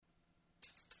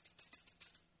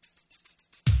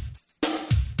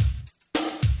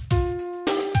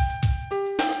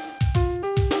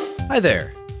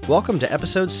there! Welcome to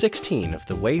episode 16 of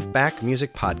the Waveback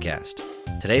Music Podcast.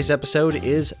 Today's episode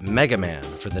is Mega Man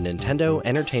for the Nintendo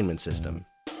Entertainment System.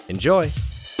 Enjoy!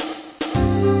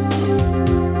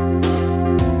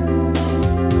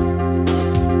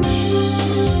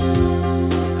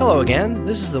 Hello again,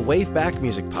 this is the Waveback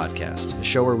Music Podcast, a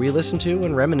show where we listen to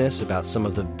and reminisce about some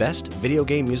of the best video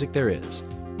game music there is.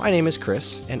 My name is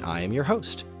Chris, and I am your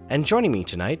host. And joining me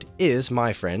tonight is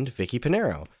my friend Vicky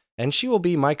Pinero, and she will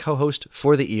be my co-host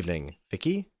for the evening.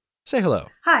 Vicky, say hello.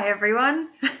 Hi, everyone.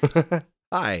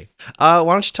 Hi. Why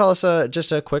don't you tell us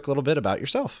just a quick little bit about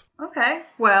yourself? Okay,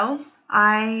 well,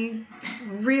 I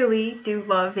really do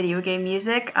love video game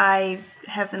music. I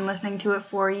have been listening to it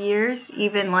for years,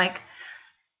 even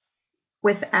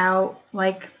without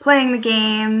playing the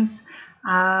games.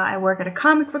 I work at a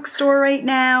comic book store right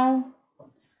now,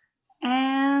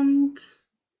 and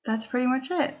that's pretty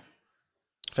much it.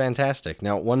 Fantastic.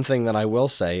 Now, one thing that I will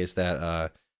say is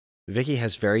that Vicky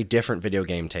has very different video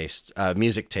game tastes,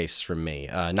 music tastes from me.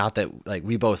 Not that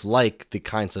we both like the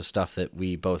kinds of stuff that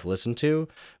we both listen to,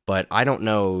 but I don't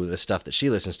know the stuff that she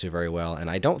listens to very well, and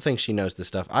I don't think she knows the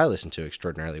stuff I listen to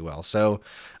extraordinarily well. So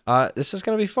this is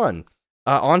going to be fun.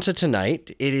 On to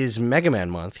tonight. It is Mega Man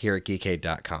month here at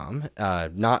Geekade.com.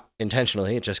 Not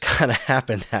intentionally, it just kind of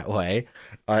happened that way.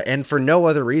 And for no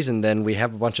other reason than we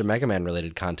have a bunch of Mega Man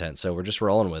related content, so we're just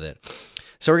rolling with it.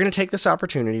 So we're going to take this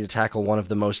opportunity to tackle one of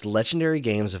the most legendary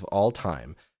games of all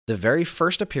time, the very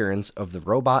first appearance of the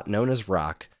robot known as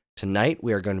Rock. Tonight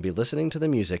we are going to be listening to the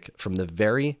music from the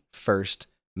very first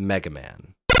Mega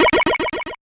Man.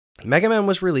 Mega Man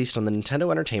was released on the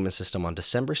Nintendo Entertainment System on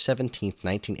December 17th,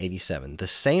 1987, the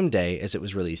same day as it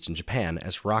was released in Japan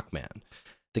as Rockman.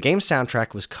 The game's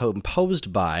soundtrack was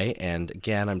composed by, and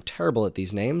again, I'm terrible at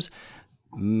these names,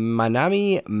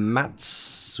 Manami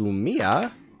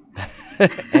Matsumiya,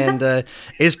 and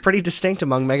is pretty distinct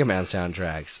among Mega Man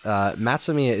soundtracks.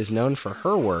 Matsumiya is known for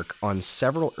her work on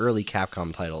several early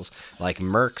Capcom titles, like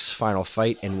Merc's Final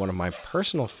Fight and one of my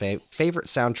personal favorite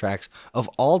soundtracks of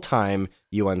all time,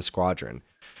 UN Squadron.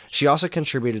 She also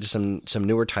contributed to some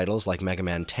newer titles like Mega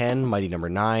Man 10, Mighty No.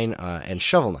 9, and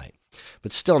Shovel Knight.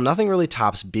 But still, nothing really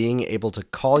tops being able to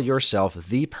call yourself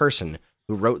the person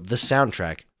who wrote the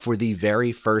soundtrack for the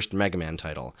very first Mega Man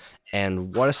title.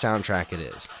 And what a soundtrack it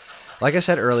is. Like I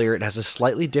said earlier, it has a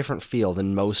slightly different feel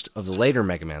than most of the later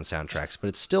Mega Man soundtracks, but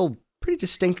it's still pretty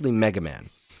distinctly Mega Man.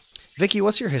 Vicky,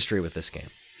 what's your history with this game?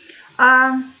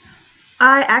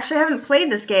 I actually haven't played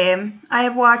this game. I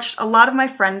have watched a lot of my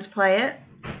friends play it,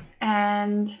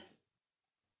 and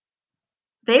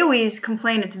they always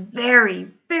complain it's very,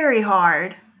 very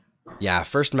hard. Yeah,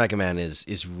 first Mega Man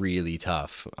is really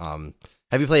tough.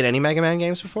 Have you played any Mega Man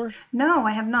games before? No,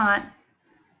 I have not.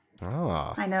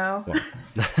 Oh. I know.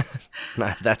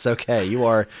 Well, that's okay. You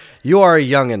are a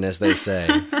youngin', as they say.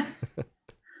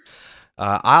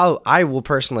 I'll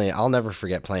never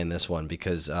forget playing this one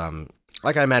because,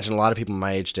 like I imagine a lot of people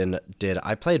my age did,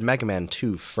 I played Mega Man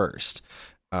 2 first.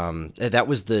 That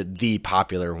was the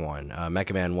popular one.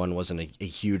 Mega Man 1 wasn't a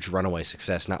huge runaway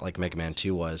success, not like Mega Man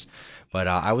 2 was. But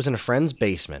I was in a friend's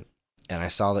basement, and I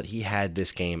saw that he had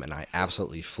this game, and I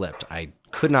absolutely flipped. I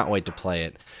could not wait to play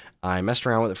it. I messed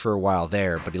around with it for a while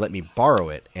there, but he let me borrow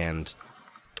it, and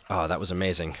that was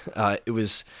amazing. It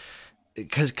was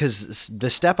because the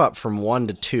step up from 1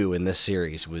 to 2 in this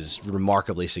series was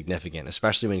remarkably significant,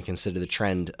 especially when you consider the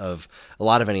trend of a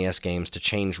lot of NES games to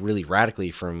change really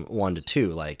radically from 1 to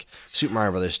 2, like Super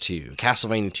Mario Bros. 2,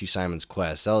 Castlevania 2 Simon's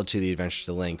Quest, Zelda 2 The Adventures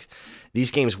of Link.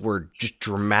 These games were just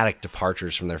dramatic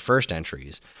departures from their first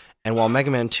entries. And while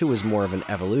Mega Man 2 was more of an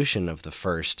evolution of the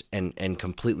first and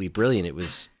completely brilliant, it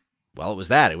was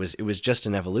that. It was just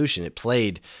an evolution. It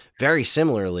played very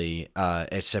similarly,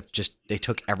 except just they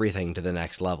took everything to the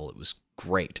next level. It was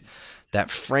great.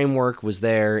 That framework was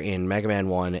there in Mega Man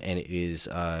 1, and it is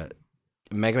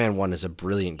Mega Man 1 is a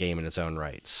brilliant game in its own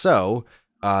right. So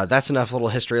that's enough little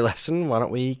history lesson. Why don't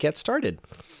we get started?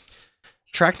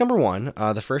 Track number 1,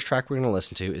 the first track we're going to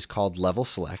listen to is called Level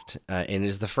Select, and it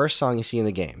is the first song you see in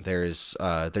the game. There's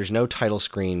no title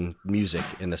screen music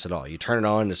in this at all. You turn it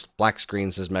on, this black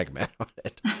screen says Mega Man on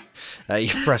it. You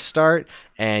press start,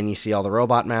 and you see all the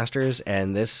Robot Masters,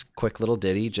 and this quick little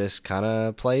ditty just kind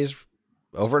of plays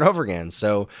over and over again.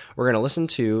 So we're going to listen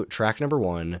to track number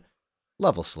 1,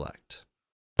 Level Select.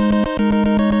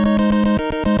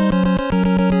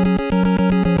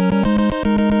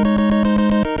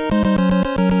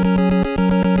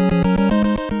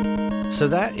 So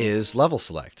that is Level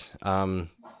Select. How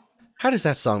does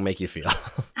that song make you feel?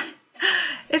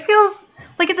 It feels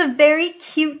like it's a very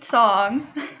cute song.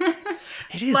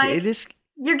 It is.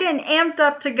 you're getting amped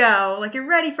up to go. Like, you're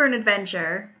ready for an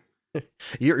adventure.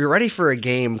 You're ready for a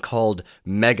game called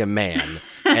Mega Man,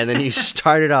 and then you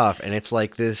start it off, and it's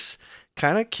like this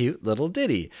kind of cute little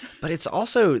ditty. But it's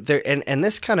also there, and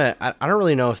this kind of, I don't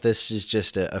really know if this is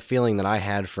just a feeling that I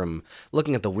had from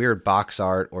looking at the weird box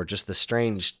art or just the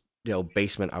strange,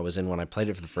 basement I was in when I played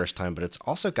it for the first time. But it's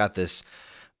also got this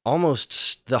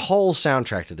almost, the whole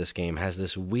soundtrack to this game has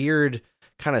this weird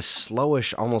kind of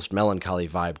slowish, almost melancholy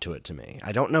vibe to it to me.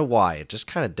 I don't know why. It just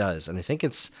kind of does. And I think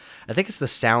it's the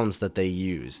sounds that they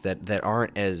use that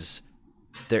aren't as,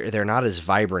 they're not as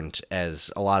vibrant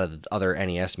as a lot of the other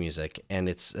NES music. And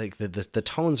it's like the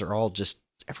tones are all just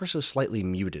ever so slightly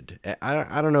muted.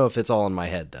 I don't know if it's all in my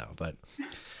head though, but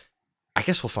I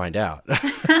guess we'll find out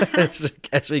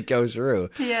as we go through.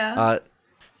 Yeah.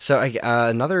 So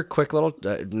another quick little,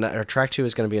 track 2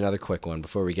 is going to be another quick one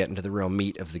before we get into the real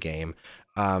meat of the game.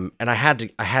 And I had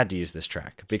to use this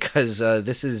track because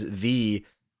this is the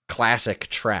classic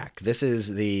track. This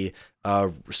is the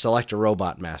Select a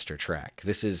Robot Master track.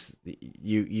 This is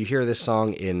you hear this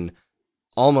song in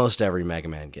almost every Mega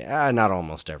Man game. Not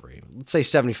almost every. Let's say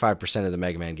 75% of the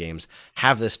Mega Man games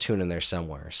have this tune in there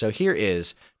somewhere. So here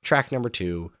is track number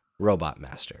 2, Robot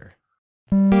Master.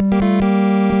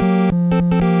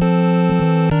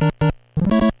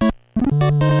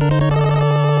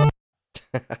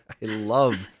 I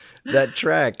love that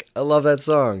track. I love that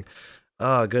song.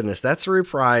 Oh, goodness. That's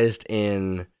reprised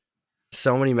in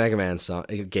so many Mega Man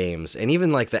games, and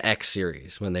even like the X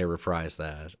series when they reprise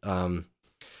that.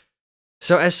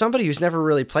 So as somebody who's never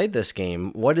really played this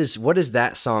game, what does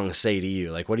that song say to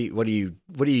you? Like, what do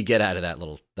you get out of that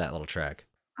little track?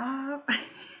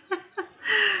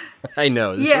 I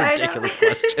know, this is a ridiculous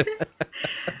question.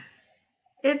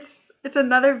 It's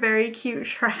another very cute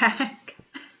track.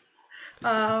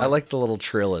 I like the little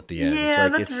trill at the end. Yeah,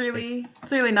 it's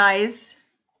really nice.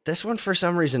 This one, for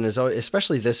some reason, is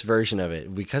especially this version of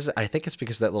it, because I think it's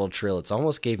because of that little trill. It's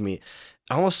almost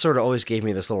sort of always gave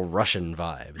me this little Russian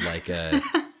vibe, like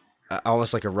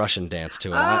almost like a Russian dance to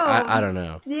it. I don't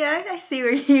know. Yeah, I see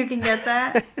where you can get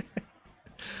that.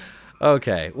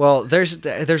 Okay, well,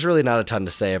 there's really not a ton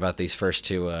to say about these first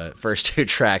two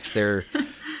tracks.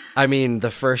 I mean, the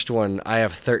first one, I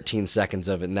have 13 seconds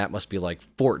of it, and that must be like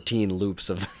 14 loops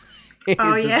of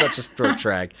it's such a short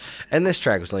track. And this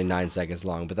track was only 9 seconds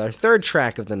long. But our third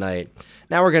track of the night,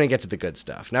 now we're going to get to the good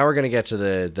stuff. Now we're going to get to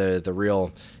the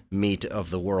real meat of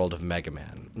the world of Mega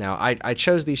Man. Now, I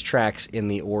chose these tracks in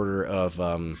the order of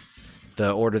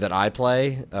the order that I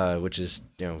play, which is,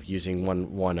 using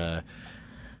one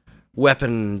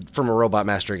weapon from a Robot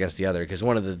Master against the other, because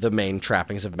one of the main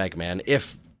trappings of Mega Man,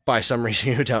 if by some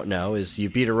reason you don't know, is you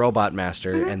beat a Robot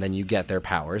Master and then you get their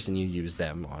powers and you use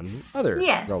them on other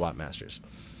Robot Masters.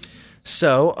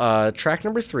 So track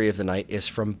number 3 of the night is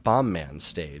from Bomb Man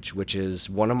Stage, which is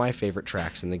one of my favorite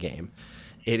tracks in the game.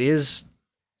 It is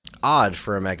odd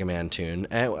for a Mega Man tune,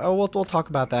 and we'll talk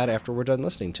about that after we're done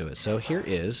listening to it. So here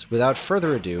is, without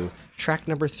further ado, track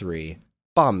number 3,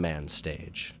 Bomb Man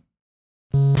Stage.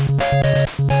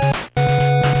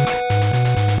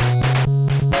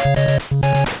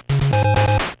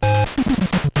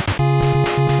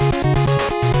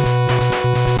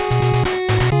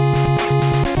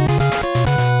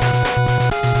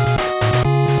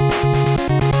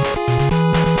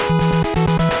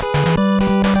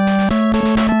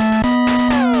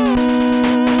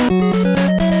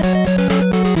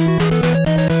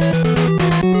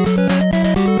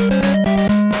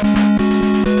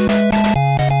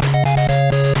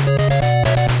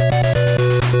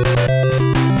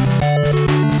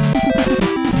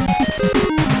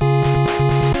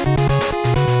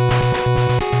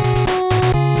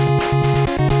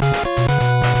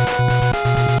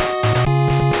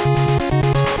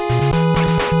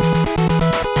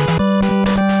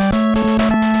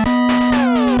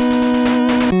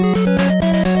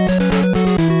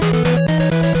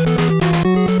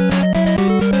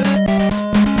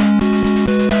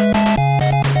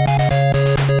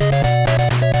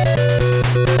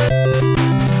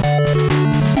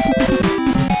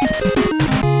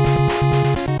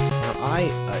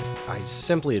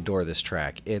 Simply adore this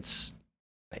track. It's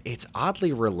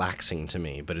oddly relaxing to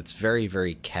me, but it's very,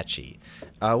 very catchy.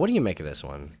 What do you make of this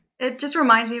one? It just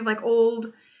reminds me of like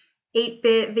old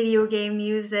 8-bit video game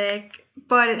music,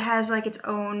 but it has like its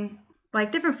own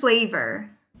like different flavor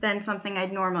than something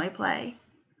I'd normally play.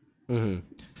 Mm-hmm.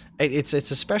 It's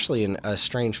especially a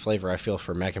strange flavor I feel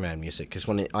for Mega Man music, because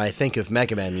when I think of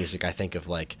Mega Man music, I think of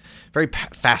like very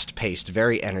fast-paced,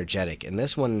 very energetic. And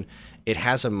this one, it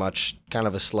has a much kind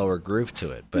of a slower groove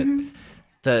to it. But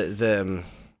the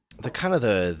the kind of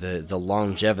the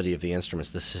longevity of the instruments,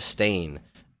 the sustain,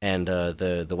 and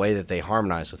the way that they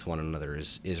harmonize with one another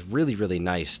is really really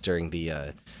nice during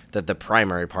the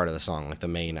primary part of the song, like the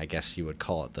main, I guess you would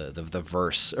call it, the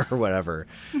verse or whatever,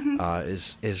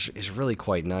 is really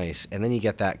quite nice. And then you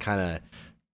get that kind of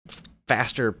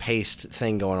faster paced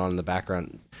thing going on in the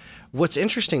background. What's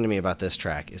interesting to me about this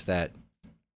track is that,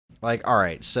 like, all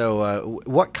right, so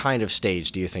what kind of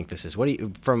stage do you think this is? What do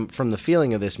you, from the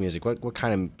feeling of this music, what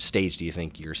kind of stage do you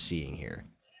think you're seeing here?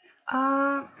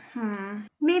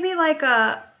 Maybe like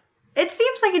it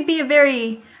seems like it'd be a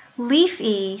very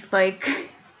leafy, like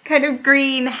kind of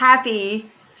green, happy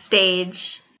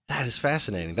stage. That is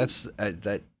fascinating. That's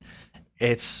that.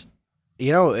 It's,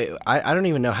 you know, I don't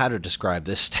even know how to describe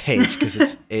this stage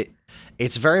because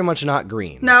it's very much not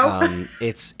green. No.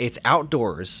 It's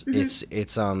outdoors.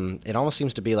 It almost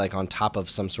seems to be like on top of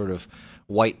some sort of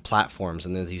white platforms,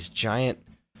 and there's these giant,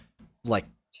 like,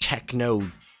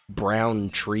 techno brown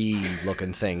tree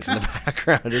looking things in the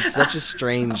background. It's such a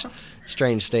strange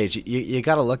stage. You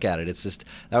got to look at it. It's just,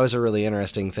 that was a really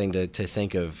interesting thing to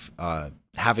think of,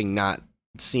 having not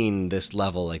seen this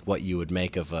level, like what you would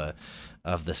make of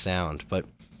the sound. But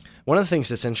one of the things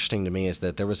that's interesting to me is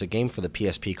that there was a game for the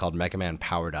PSP called Mega Man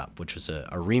Powered Up, which was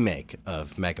a remake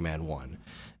of Mega Man 1.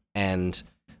 And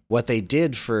what they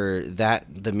did for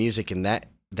the music in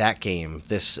that game,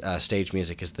 this stage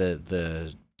music, is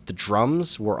the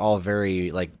drums were all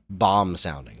very like bomb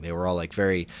sounding. They were all like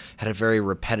had a very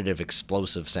repetitive,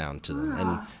 explosive sound to them.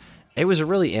 And it was a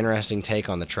really interesting take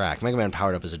on the track. Mega Man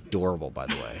Powered Up is adorable, by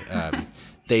the way.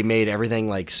 They made everything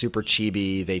like super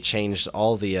chibi. They changed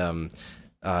all the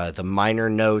minor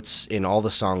notes in all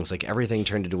the songs. Like everything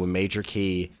turned into a major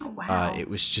key. Oh, wow. It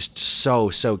was just so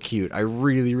cute. I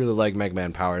really really like Mega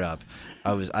Man Powered Up.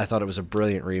 I thought it was a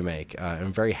brilliant remake and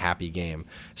a very happy game.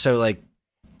 So like,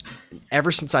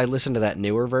 ever since I listened to that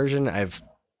newer version, I've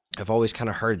always kind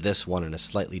of heard this one in a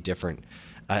slightly different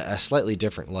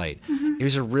light. It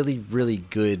was a really really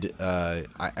good.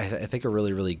 I think a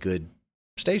really really good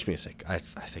stage music. I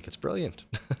think it's brilliant.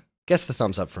 Gets the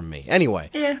thumbs up from me. Anyway,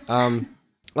 Yeah.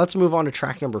 Let's move on to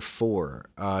track number 4.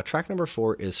 Track number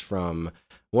 4 is from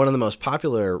one of the most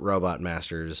popular Robot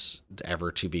Masters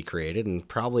ever to be created, and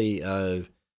probably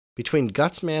between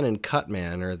Gutsman and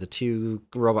Cutman are the two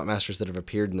Robot Masters that have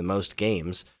appeared in the most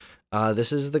games.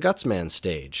 This is the Gutsman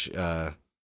stage.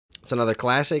 It's another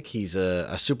classic. He's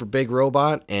a super big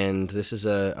robot, and this is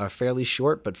a fairly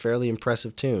short but fairly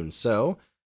impressive tune. So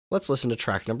let's listen to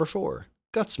track number 4,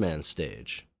 Gutsman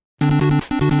stage.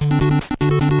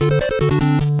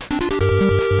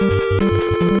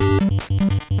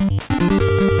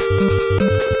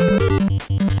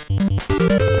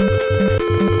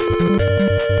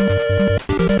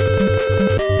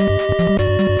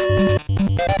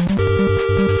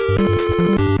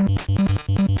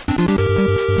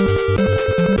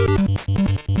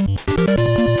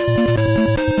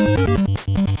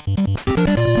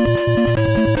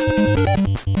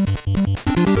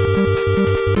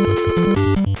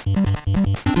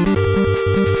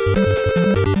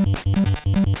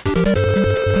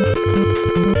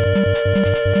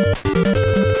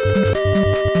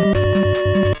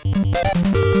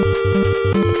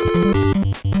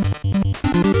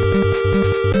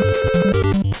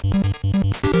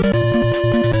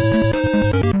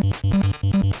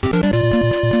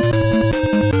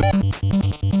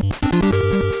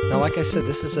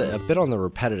 This is a bit on the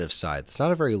repetitive side. It's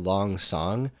not a very long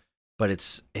song, but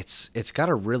it's got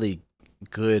a really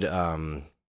good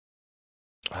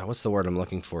what's the word I'm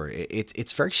looking for?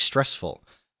 It's very stressful.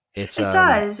 It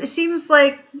does. It seems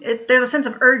like there's a sense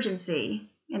of urgency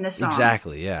in this song.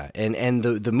 Exactly, yeah. And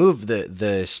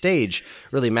the stage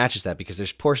really matches that, because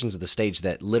there's portions of the stage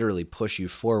that literally push you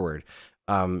forward.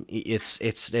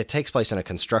 It takes place on a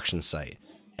construction site.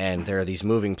 And there are these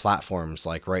moving platforms,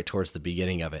 like right towards the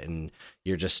beginning of it, and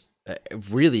you're just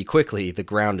really quickly, the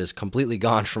ground is completely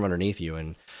gone from underneath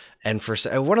you. And for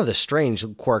one of the strange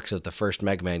quirks of the first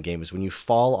Mega Man game is when you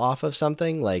fall off of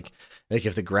something, like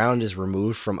if the ground is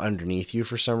removed from underneath you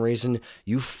for some reason,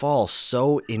 you fall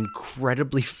so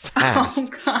incredibly fast. Oh,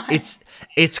 God.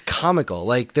 It's comical.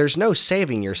 Like, there's no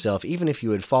saving yourself, even if you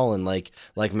had fallen like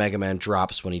Mega Man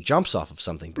drops when he jumps off of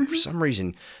something. But for some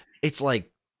reason, it's like,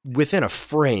 within a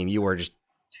frame, you are just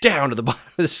down to the bottom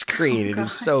of the screen. It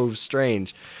is so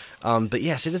strange. But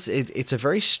yes, it is. It's a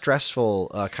very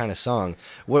stressful kind of song.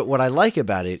 What I like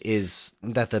about it is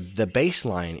that the bass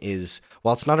line is,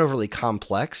 while it's not overly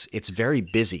complex, it's very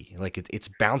busy. Like it's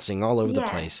bouncing all over the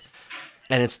place,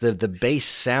 and it's the bass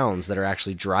sounds that are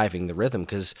actually driving the rhythm.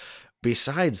 Because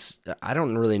besides, I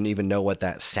don't really even know what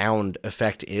that sound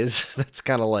effect is. That's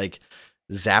kind of like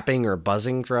zapping or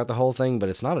buzzing throughout the whole thing, but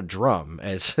it's not a drum.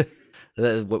 It's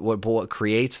what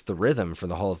creates the rhythm for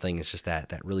the whole thing is just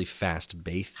that really fast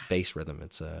bass rhythm.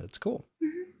 It's cool,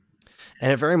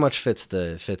 and it very much fits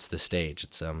the stage.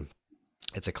 It's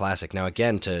a classic. Now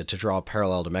again, to draw a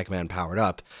parallel to Mega Man Powered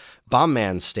Up, Bomb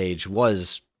Man's stage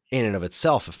was in and of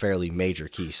itself a fairly major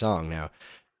key song. Now,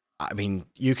 I mean,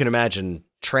 you can imagine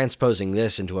transposing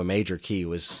this into a major key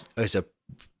was a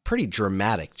pretty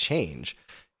dramatic change,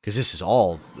 because this is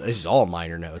all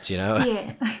minor notes, you know.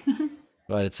 Yeah.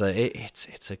 But it's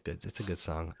a good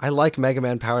song. I like Mega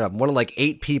Man Powered Up. I'm one of like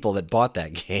 8 people that bought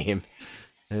that game.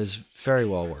 It was very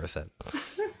well worth it.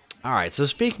 All right, so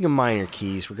speaking of minor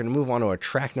keys, we're going to move on to our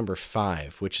track number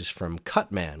 5, which is from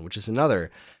Cutman, which is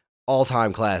another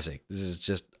all-time classic. This is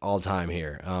just all-time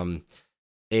here.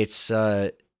 It's we'll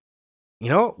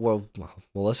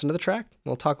listen to the track.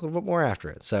 We'll talk a little bit more after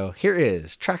it. So here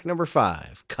is track number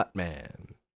 5, Cutman.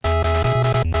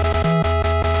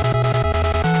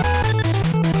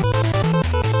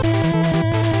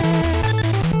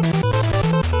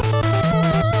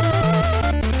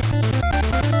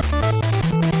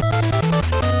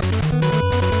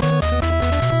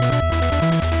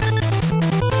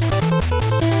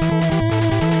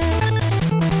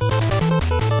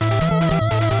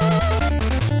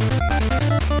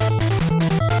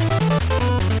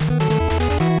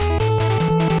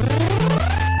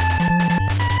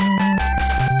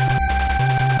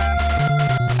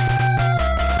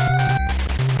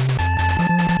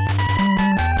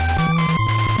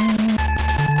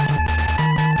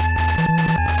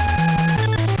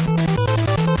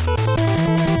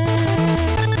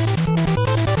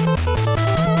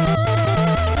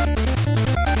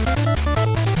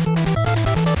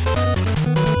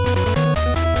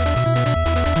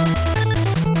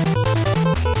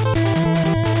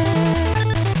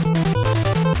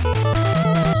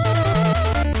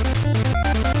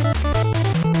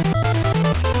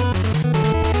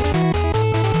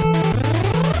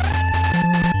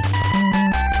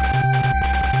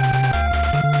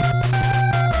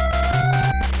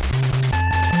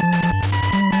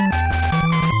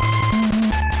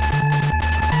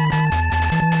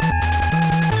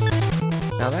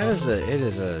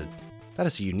 That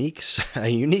is a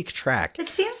unique track. It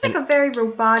seems like a very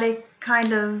robotic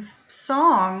kind of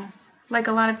song, like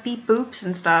a lot of beep boops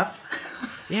and stuff.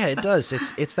 Yeah, it does.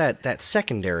 It's that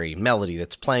secondary melody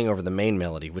that's playing over the main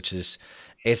melody, which is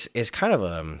kind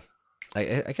of I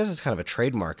guess it's kind of a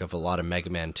trademark of a lot of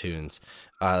Mega Man tunes.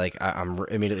 I'm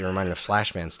immediately reminded of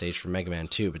Flashman stage from Mega Man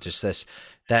 2, but just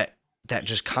that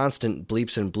just constant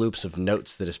bleeps and bloops of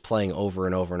notes that is playing over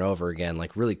and over and over again,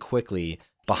 like really quickly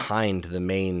behind the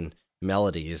main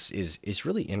melody is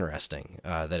really interesting.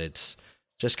 That it's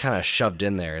just kind of shoved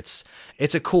in there. It's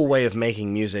a cool way of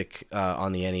making music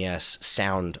on the NES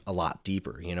sound a lot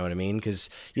deeper. You know what I mean? Because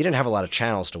you didn't have a lot of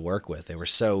channels to work with. They were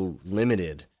so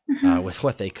limited with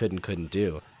what they could and couldn't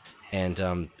do.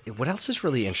 And what else is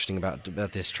really interesting about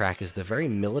this track is the very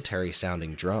military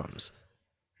sounding drums.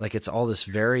 Like it's all this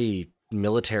very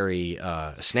military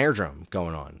snare drum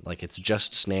going on. Like it's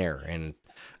just snare, and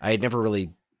I had never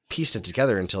really pieced it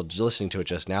together until listening to it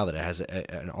just now that it has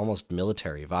an almost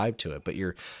military vibe to it. But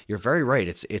you're very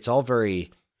right. It's all very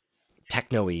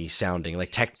techno-y sounding,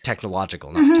 like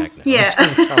technological, not techno. Yeah. It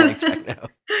doesn't sound like techno.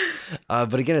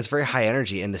 But again, it's very high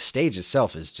energy, and the stage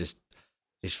itself is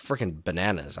freaking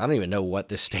bananas. I don't even know what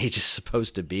this stage is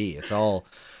supposed to be. It's all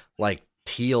like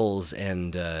teals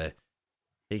and a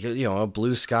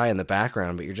blue sky in the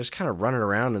background, but you're just kind of running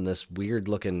around in this weird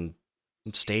looking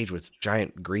stage with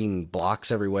giant green blocks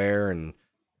everywhere and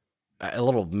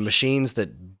little machines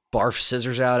that barf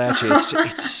scissors out at you.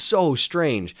 It's so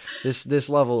strange. This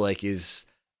level like is,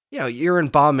 you're in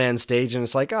Bomb Man stage and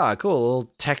it's like, cool, a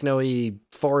little techno-y,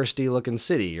 foresty looking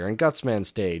city. You're in Gutsman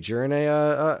stage. You're in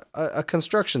a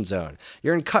construction zone.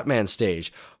 You're in Cutman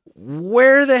stage.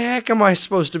 Where the heck am I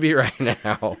supposed to be right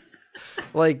now?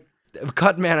 Like,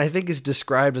 Cutman, I think, is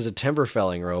described as a timber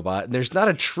felling robot, and there's not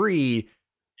a tree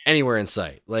anywhere in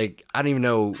sight. Like, I don't even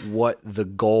know what the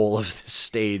goal of this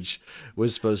stage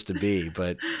was supposed to be,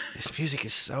 but this music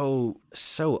is so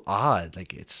odd.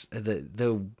 Like, it's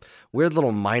the weird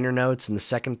little minor notes in the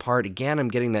second part. Again, I'm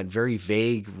getting that very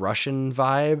vague Russian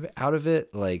vibe out of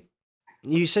it. Like,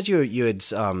 you said you had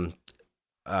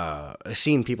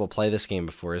seen people play this game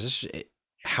before. Is this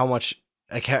how much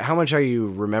are you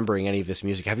remembering any of this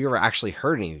music? Have you ever actually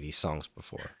heard any of these songs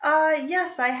before?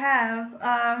 Yes, I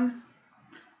have.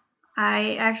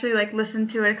 I actually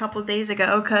listened to it a couple of days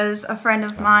ago because a friend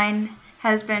of mine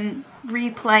has been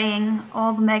replaying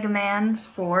all the Mega Mans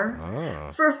for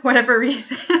whatever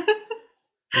reason.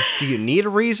 Do you need a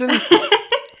reason?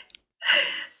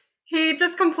 He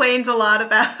just complains a lot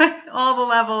about all the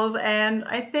levels, and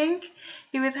I think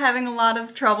he was having a lot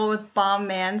of trouble with Bomb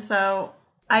Man, so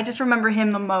I just remember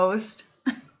him the most.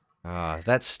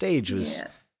 That stage was...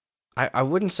 Yeah. I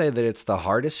wouldn't say that it's the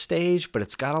hardest stage, but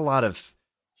it's got a lot of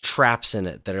traps in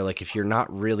it that are like, if you're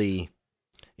not really...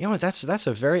 You know what, that's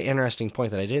a very interesting point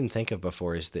that I didn't think of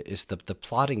before, is the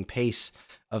plotting pace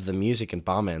of the music in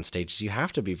Bomb Man stages. You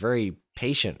have to be very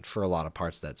patient for a lot of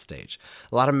parts of that stage.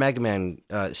 A lot of Mega Man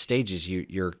stages,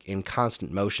 you're in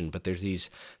constant motion, but there's these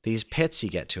pits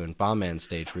you get to in Bomb Man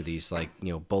stage where these, like,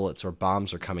 you know, bullets or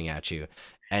bombs are coming at you,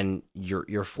 and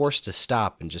you're forced to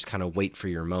stop and just kind of wait for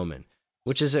your moment,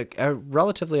 which is a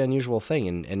relatively unusual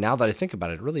thing. And now that I think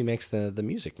about it, it really makes the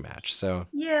music match. So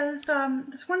yeah,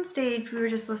 this one stage we were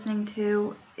just listening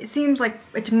to, it seems like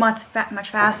it's much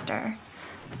faster.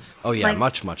 Oh yeah, like,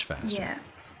 much faster. Yeah,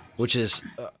 which is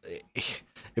it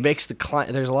makes the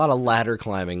climb. There's a lot of ladder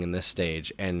climbing in this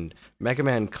stage, and Mega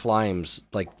Man climbs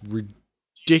like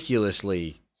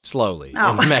ridiculously slowly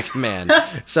in Mega Man.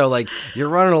 So like you're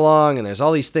running along, and there's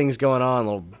all these things going on,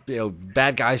 little, you know,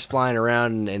 bad guys flying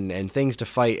around and things to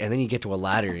fight, and then you get to a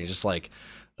ladder, and you're just like,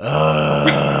 come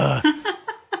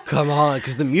on,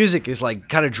 because the music is like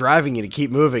kind of driving you to keep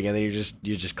moving, and then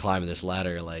you're just climbing this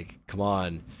ladder. Like, come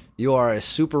on. You are a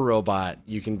super robot.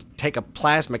 You can take a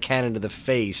plasma cannon to the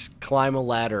face, climb a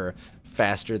ladder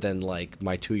faster than, like,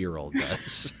 my 2-year-old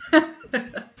does.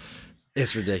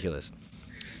 It's ridiculous.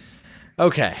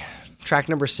 Okay, track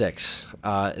number 6.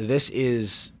 This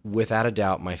is, without a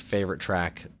doubt, my favorite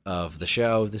track of the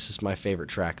show. This is my favorite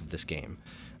track of this game.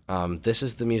 This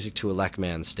is the music to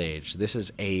Elecman stage. This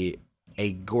is a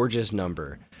gorgeous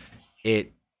number.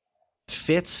 It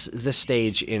fits the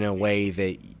stage in a way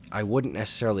that I wouldn't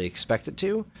necessarily expect it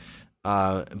to,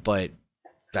 but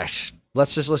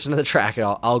let's just listen to the track, and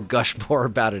I'll gush more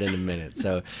about it in a minute.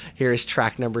 So here is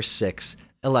track number 6,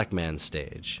 Elecman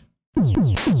stage.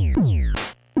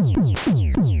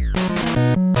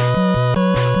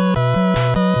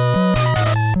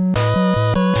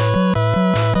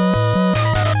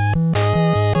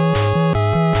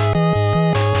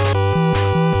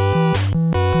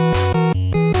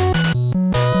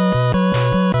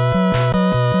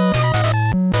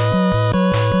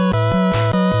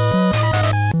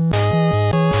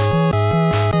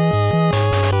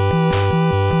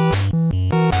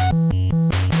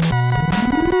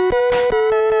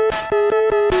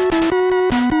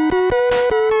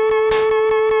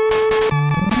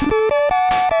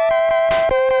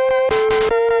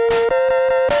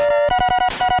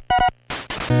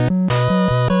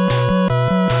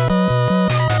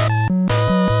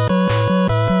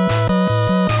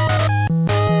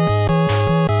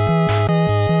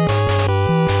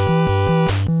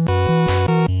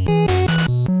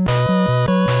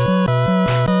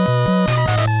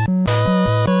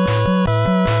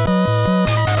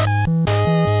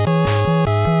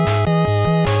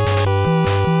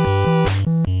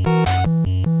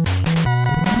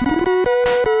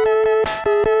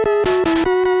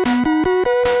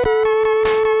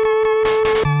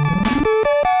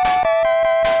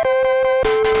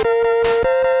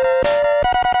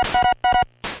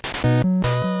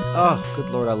 Oh, good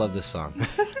Lord, I love this song.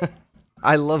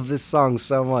 I love this song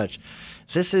so much.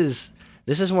 This is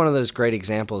one of those great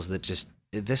examples that just,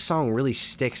 this song really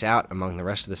sticks out among the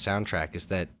rest of the soundtrack, is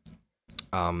that,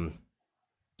 come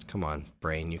on,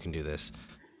 brain, you can do this.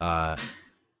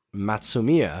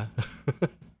 Matsumiya,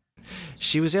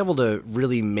 she was able to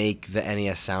really make the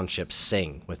NES sound chip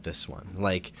sing with this one.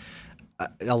 Like,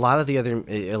 a lot of the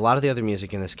other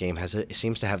music in this game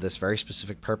seems to have this very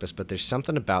specific purpose, but there's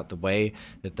something about the way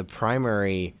that the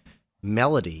primary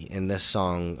melody in this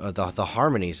song, the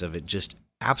harmonies of it, just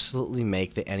absolutely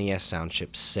make the NES sound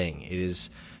chip sing. It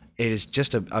is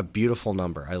just a beautiful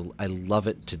number. I love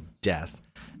it to death.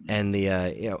 And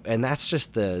and that's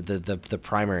just the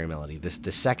primary melody.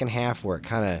 The second half, where it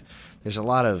kind of, there's a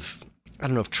lot of, I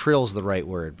don't know if trill's the right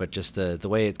word, but just the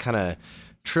way it kind of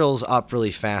trills up really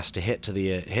fast to hit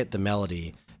the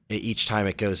melody each time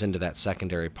it goes into that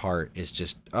secondary part is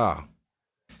just, oh,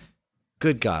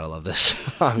 good God, I love this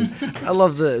song. I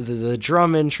love the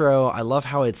drum intro. I love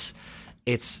how it's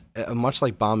much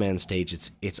like Bomb Man stage.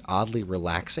 It's oddly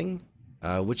relaxing,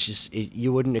 which is,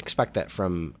 you wouldn't expect that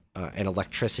from an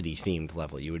electricity themed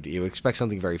level. You would expect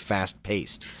something very fast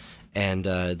paced, and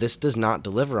this does not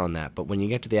deliver on that. But when you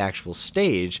get to the actual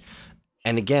stage,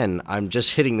 And again, I'm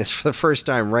just hitting this for the first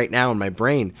time right now in my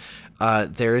brain.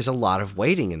 There is a lot of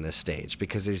waiting in this stage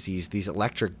because there's these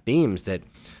electric beams that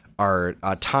are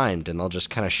timed, and they'll just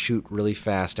kind of shoot really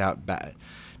fast out.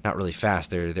 Not really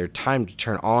fast. They're timed to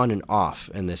turn on and off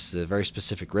in this very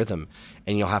specific rhythm,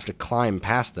 and you'll have to climb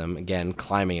past them. Again,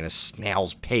 climbing at a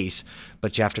snail's pace,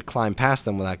 but you have to climb past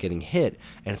them without getting hit,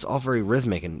 and it's all very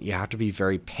rhythmic, and you have to be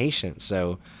very patient.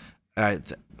 So, I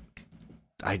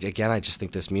just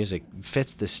think this music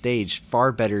fits the stage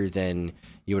far better than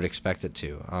you would expect it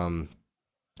to.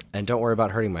 And don't worry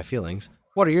about hurting my feelings.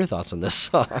 What are your thoughts on this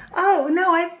song? Oh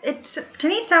no, to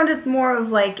me it sounded more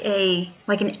of like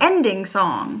an ending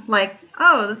song. Like,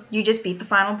 oh, you just beat the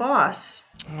final boss.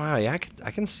 Wow, yeah,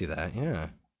 I can see that. Yeah,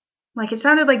 like it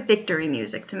sounded like victory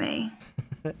music to me.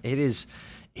 It is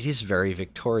very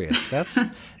victorious. That's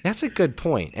a good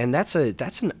point, and that's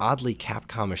an oddly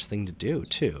Capcomish thing to do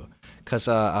too, because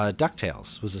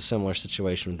DuckTales was a similar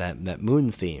situation with that Moon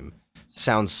theme.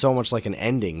 Sounds so much like an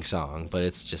ending song, but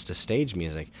it's just a stage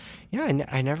music. Yeah,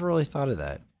 I never really thought of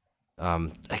that.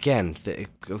 Again,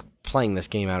 playing this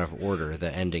game out of order,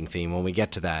 the ending theme, when we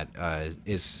get to that,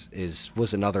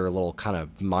 was another little kind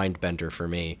of mind bender for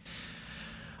me.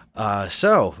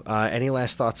 So, any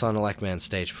last thoughts on Electman's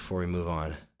stage before we move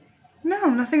on? No,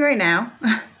 nothing right now.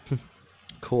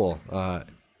 Cool.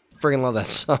 Friggin' love that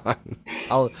song.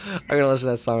 I'm gonna listen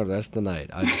to that song the rest of the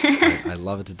night. I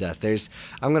love it to death.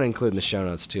 I'm gonna include in the show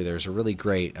notes too. There's a really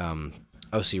great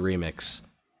OC remix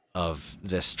of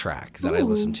this track that I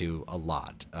listen to a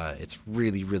lot. It's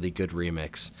really, really good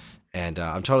remix, and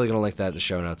I'm totally gonna link that in the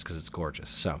show notes because it's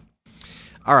gorgeous. So,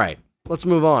 all right, let's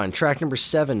move on. Track number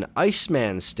 7,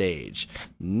 Iceman Stage.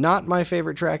 Not my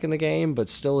favorite track in the game, but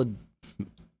still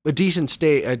a decent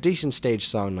stage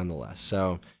song nonetheless.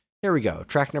 So. Here we go.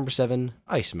 Track number 7,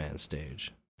 Iceman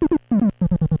Stage.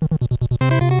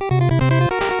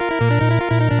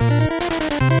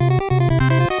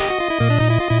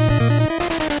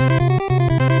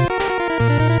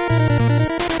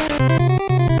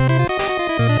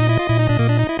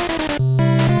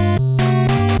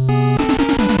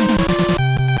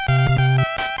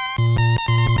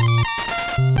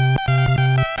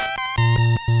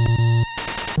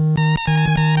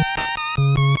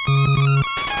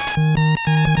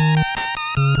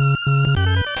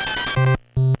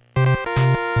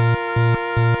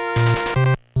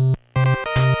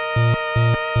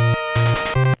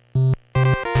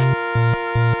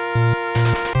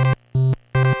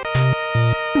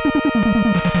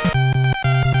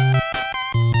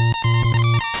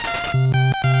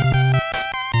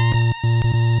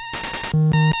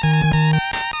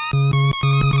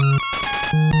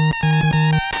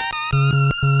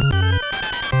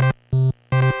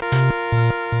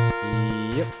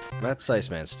 That's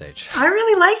Iceman Stage. I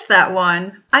really liked that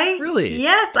one. Really?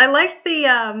 Yes, I liked the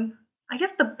I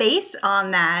guess the bass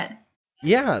on that.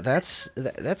 Yeah, that's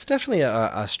definitely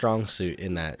a strong suit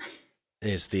in that.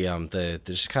 Is the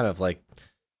just kind of like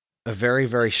a very,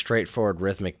 very straightforward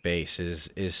rhythmic bass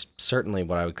is certainly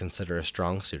what I would consider a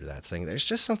strong suit of that thing. There's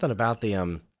just something about the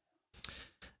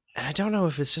and I don't know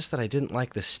if it's just that I didn't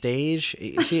like the stage.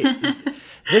 You see,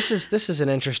 this is an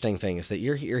interesting thing, is that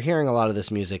you're hearing a lot of this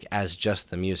music as just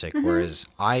the music, whereas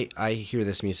I hear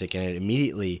this music and it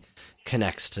immediately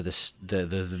connects to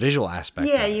the visual aspect.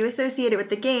 Yeah, you associate it with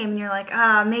the game, and you're like,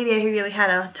 maybe I really had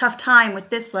a tough time with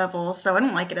this level, so I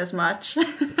don't like it as much.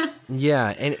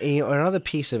 Yeah, and you know, another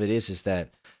piece of it is that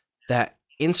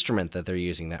instrument that they're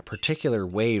using, that particular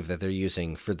wave that they're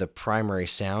using for the primary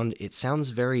sound, it sounds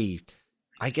very,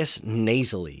 I guess,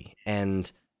 nasally,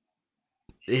 and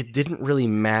it didn't really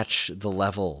match the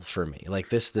level for me. Like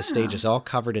the stage is all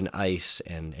covered in ice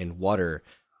and water,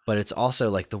 but it's also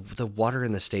like the water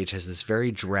in the stage has this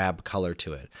very drab color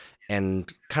to it, and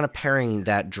kind of pairing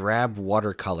that drab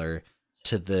watercolor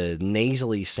to the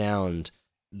nasally sound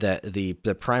that the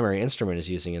primary instrument is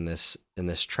using in this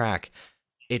track,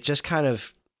 it just kind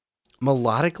of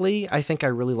melodically, I think I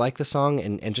really like the song,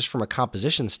 and just from a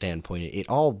composition standpoint, it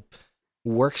all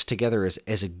works together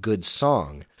as a good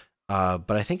song.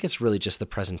 But I think it's really just the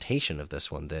presentation of this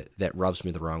one that rubs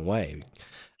me the wrong way.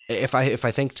 If I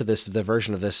think to the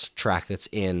version of this track that's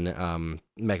in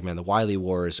Mega Man: The Wily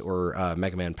Wars or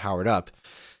Mega Man Powered Up,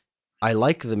 I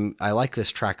like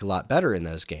this track a lot better in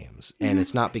those games, and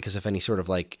it's not because of any sort of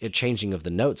like a changing of the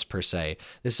notes per se.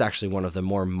 This is actually one of the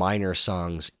more minor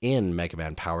songs in Mega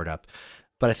Man Powered Up,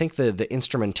 but I think the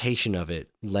instrumentation of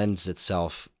it lends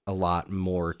itself a lot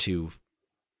more to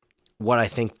what I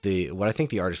think the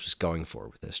artist was going for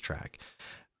with this track.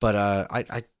 But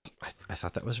I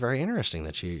thought that was very interesting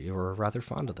that you were rather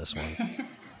fond of this one.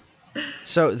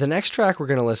 So the next track we're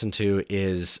going to listen to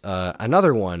is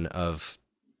another one of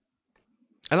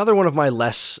my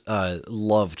less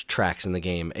loved tracks in the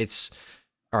game.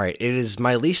 All right, it is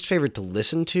my least favorite to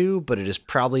listen to, but it is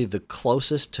probably the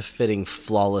closest to fitting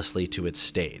flawlessly to its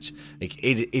stage. Like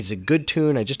it's a good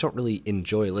tune, I just don't really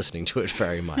enjoy listening to it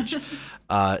very much.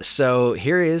 So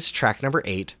here is track number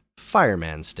 8,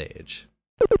 Fireman Stage.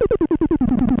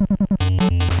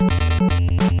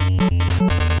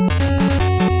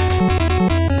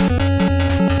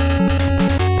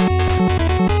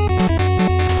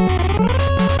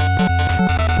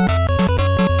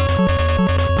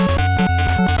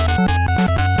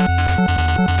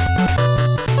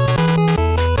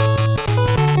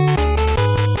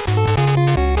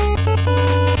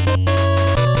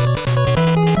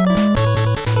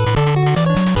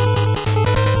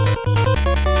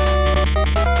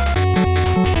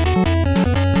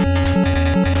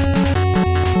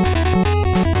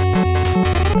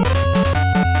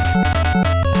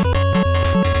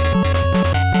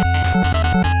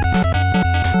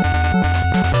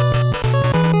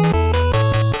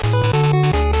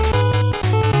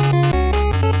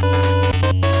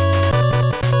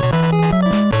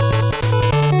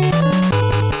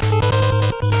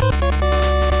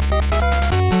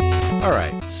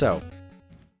 So,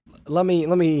 let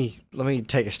me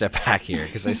take a step back here,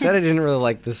 because I said I didn't really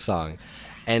like this song,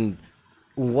 and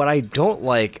what I don't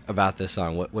like about this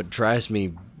song, what drives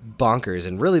me bonkers,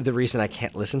 and really the reason I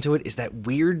can't listen to it, is that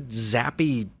weird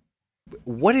zappy.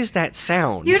 What is that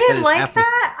sound? You didn't like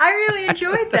that? I really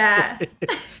enjoyed that.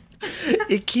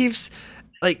 It keeps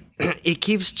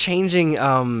changing.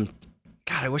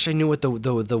 God, I wish I knew what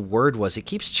the word was. It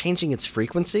keeps changing its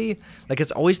frequency. Like,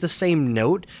 it's always the same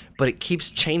note, but it keeps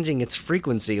changing its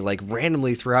frequency, like,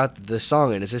 randomly throughout the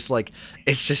song. And it's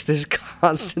just this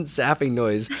constant zapping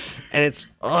noise. And it's,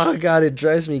 oh God, it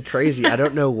drives me crazy. I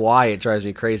don't know why it drives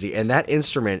me crazy. And that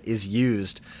instrument is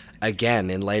used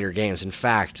again in later games. In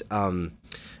fact,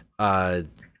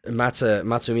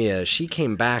 Matsumiya, she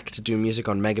came back to do music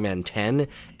on Mega Man 10,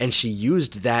 and she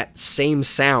used that same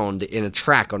sound in a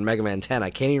track on Mega Man 10. I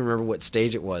can't even remember what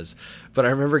stage it was, but I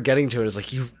remember getting to it. I was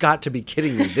like, you've got to be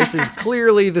kidding me. This is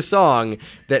clearly the song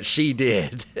that she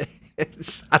did.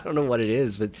 I don't know what it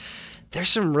is, but there's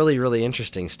some really, really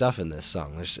interesting stuff in this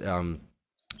song. There's,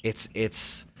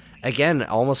 it's again,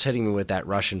 almost hitting me with that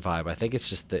Russian vibe. I think it's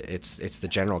just it's the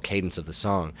general cadence of the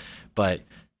song, but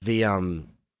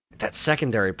that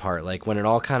secondary part, like when it's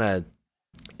all kind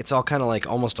of like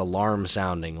almost alarm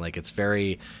sounding, like it's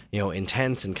very,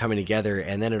 intense and coming together,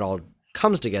 and then it all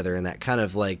comes together in that kind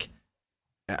of like,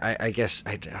 I guess,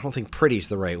 I don't think pretty's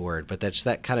the right word, but that's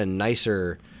that kind of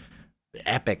nicer,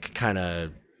 epic kind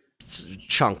of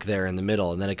chunk there in the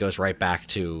middle, and then it goes right back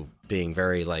to being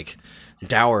very like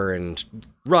dour and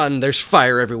run, there's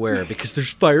fire everywhere, because there's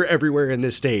fire everywhere in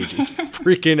this stage. It's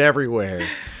freaking everywhere.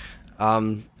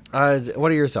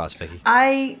 What are your thoughts, Vicky?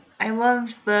 I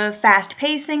loved the fast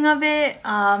pacing of it.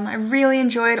 I really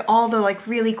enjoyed all the like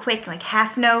really quick like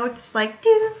half notes, like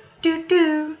do do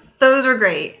do. Those were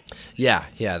great. Yeah,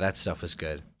 that stuff was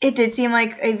good. It did seem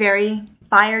like a very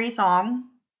fiery song.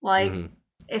 Like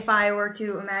if I were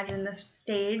to imagine this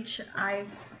stage, I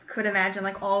could imagine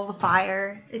like all the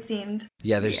fire. It seemed.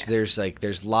 Yeah,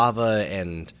 there's lava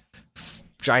and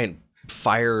giant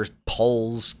fire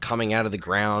poles coming out of the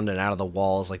ground and out of the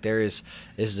walls. Like this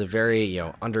is a very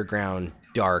underground,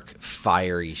 dark,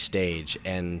 fiery stage,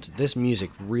 and this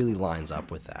music really lines up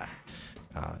with that.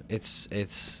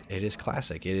 It is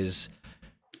classic. It is.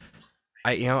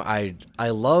 I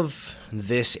love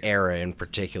this era in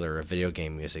particular of video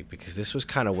game music, because this was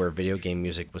kind of where video game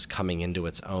music was coming into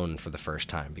its own for the first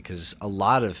time. Because I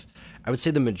would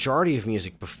say the majority of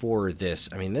music before this,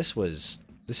 I mean, this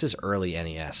is early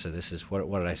NES, so this is, what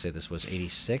did I say this was,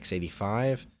 86,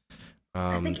 85?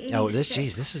 I think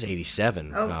 86. This is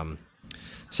 87. Oh.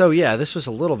 So yeah, this was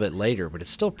a little bit later, but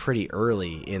it's still pretty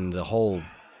early in the whole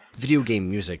video game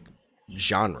music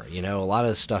genre. A lot of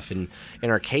the stuff in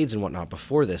arcades and whatnot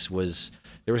before this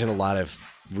there wasn't a lot of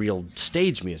real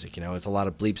stage music. It's a lot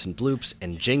of bleeps and bloops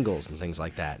and jingles and things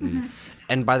like that.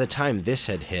 And by the time this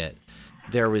had hit,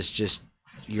 there was just,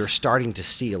 you're starting to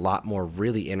see a lot more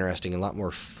really interesting, a lot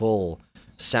more full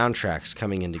soundtracks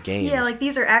coming into games. Yeah, like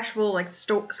these are actual like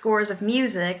scores of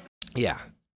music. Yeah.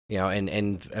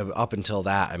 And up until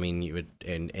that, I mean, you would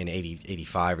in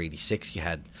 85 or 86, you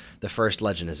had the first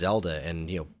Legend of Zelda, and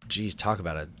geez, talk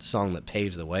about a song that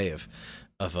paves the way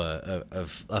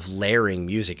of layering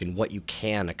music and what you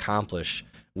can accomplish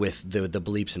with the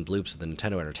bleeps and bloops of the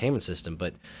Nintendo Entertainment System.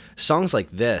 But songs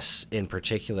like this in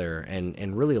particular,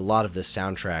 and really a lot of this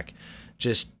soundtrack,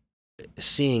 just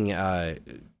seeing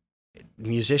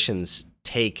musicians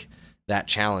take that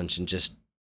challenge and just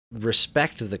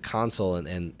respect the console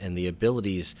and the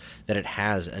abilities that it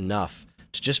has enough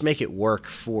to just make it work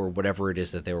for whatever it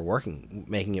is that they were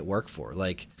making it work for.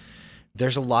 Like,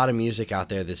 there's a lot of music out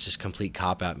there that's just complete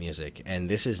cop-out music, and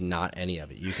this is not any of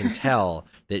it. You can tell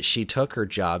that she took her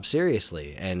job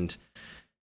seriously, and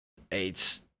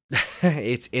it's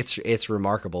it's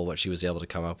remarkable what she was able to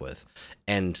come up with,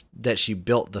 and that she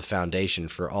built the foundation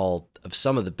for all of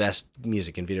some of the best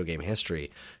music in video game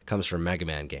history comes from Mega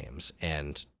Man games,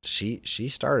 and she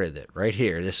started it right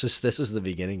here. This was the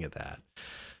beginning of that.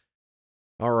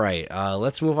 All right,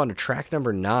 let's move on to track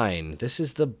number 9. This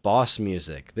is the boss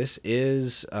music. This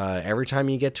is every time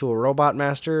you get to a Robot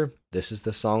Master, this is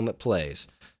the song that plays.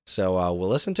 So we'll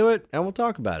listen to it and we'll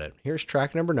talk about it. Here's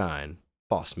track number 9,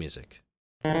 boss music.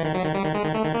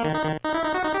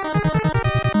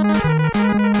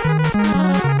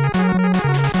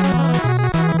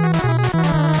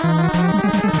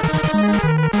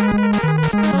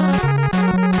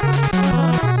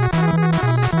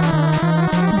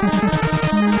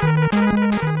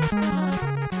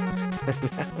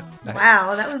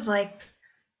 Wow, that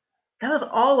was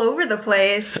all over the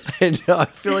place. I know. I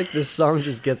feel like this song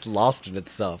just gets lost in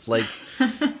itself. Like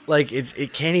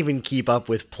it can't even keep up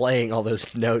with playing all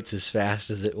those notes as fast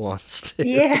as it wants to.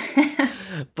 Yeah.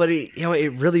 But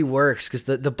it really works because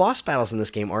the boss battles in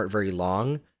this game aren't very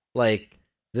long. Like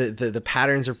the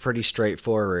patterns are pretty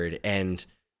straightforward, and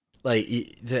like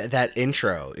that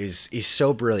intro is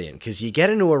so brilliant because you get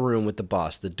into a room with the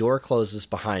boss, the door closes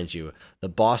behind you, the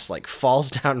boss like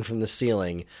falls down from the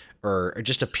ceiling or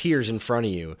just appears in front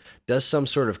of you, does some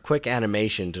sort of quick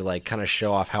animation to like kind of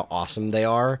show off how awesome they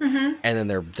are, and then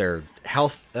their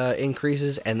health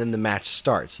increases, and then the match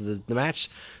starts. The match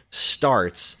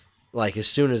starts like as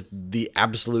soon as the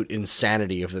absolute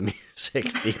insanity of the music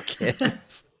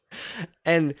begins.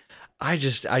 And I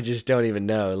just don't even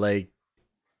know, like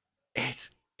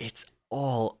it's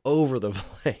all over the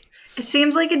place. It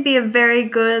seems like it'd be a very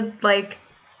good, like,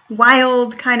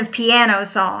 wild kind of piano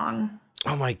song.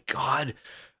 Oh my god.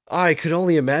 I could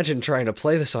only imagine trying to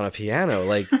play this on a piano.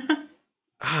 Like,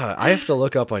 I have to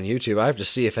look up on YouTube. I have to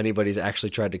see if anybody's actually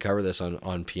tried to cover this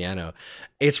on piano.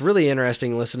 It's really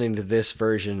interesting listening to this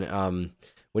version.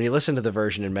 When you listen to the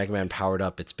version in Mega Man Powered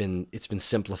Up, it's been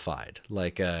simplified.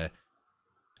 Like,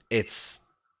 it's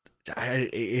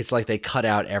like they cut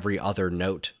out every other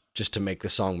note just to make the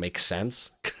song make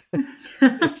sense.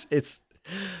 it's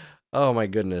oh my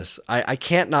goodness. I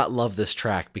can't not love this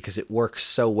track because it works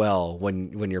so well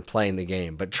when you're playing the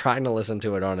game, but trying to listen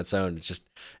to it on its own, it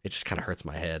just kind of hurts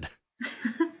my head.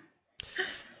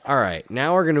 All right,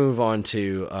 now we're going to move on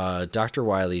to Dr.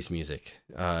 Wily's music.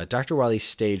 Dr.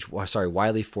 Wily's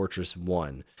Wily Fortress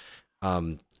 1.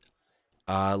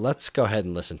 Let's go ahead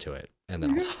and listen to it, and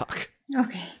then I'll talk.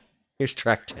 Okay. Here's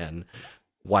track 10,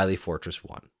 Wily Fortress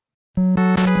 1.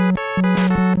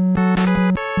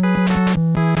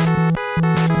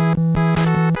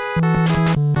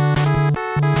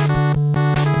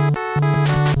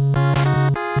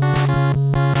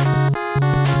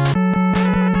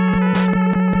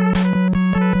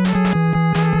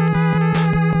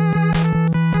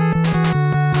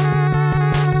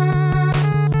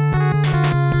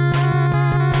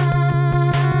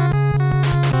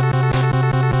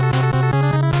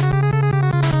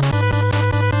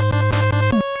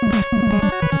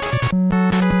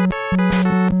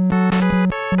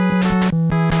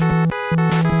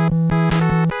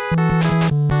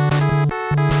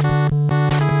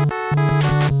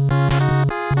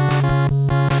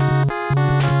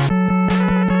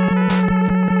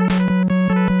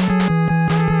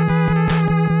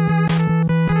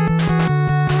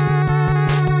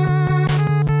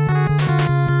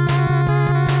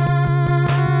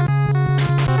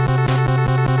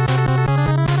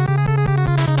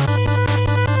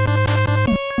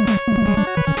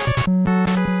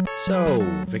 So,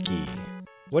 Vicky,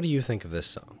 what do you think of this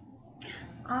song?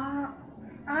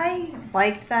 I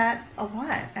liked that a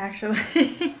lot, actually.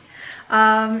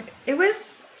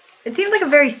 It seemed like a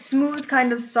very smooth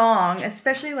kind of song,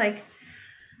 especially like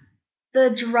the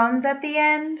drums at the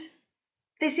end.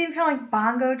 They seem kind of like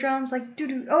bongo drums, like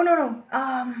doo-doo. Oh, no.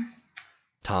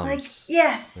 Toms. Like,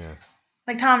 yes. Yeah.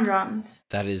 Like tom drums.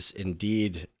 That is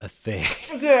indeed a thing.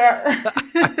 Yeah.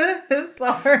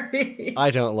 Sorry. I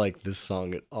don't like this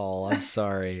song at all. I'm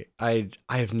sorry. I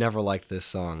have never liked this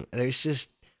song. There's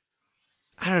just,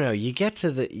 I don't know. You get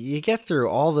through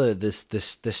all the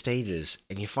stages,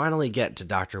 and you finally get to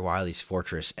Dr. Wily's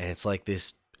Fortress, and it's like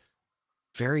this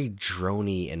very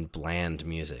drony and bland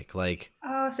music. Like,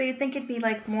 Oh, so you'd think it'd be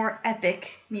like more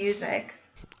epic music.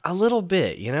 a little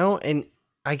bit, you know? And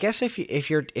I guess if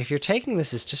you're taking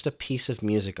this as just a piece of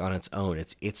music on its own,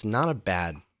 it's not a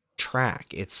bad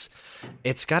track. It's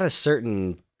got a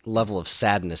certain level of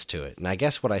sadness to it. And I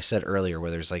guess what I said earlier,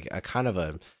 where there's like a kind of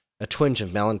a twinge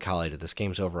of melancholy to this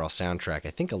game's overall soundtrack,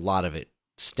 I think a lot of it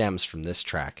stems from this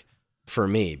track for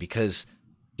me, because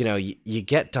you know, you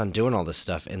get done doing all this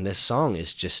stuff and this song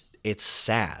is just, it's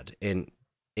sad, and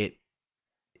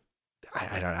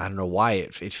I don't know why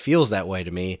it feels that way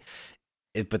to me.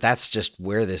 But that's just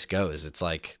where this goes. It's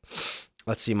like,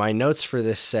 let's see, my notes for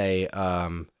this say,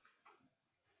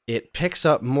 it picks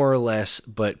up more or less,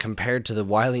 but compared to the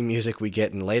Wily music we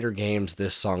get in later games,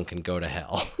 this song can go to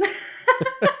hell.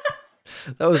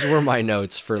 Those were my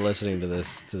notes for listening to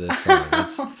this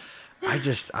song. I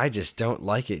just don't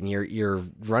like it. And you're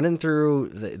running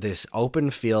through this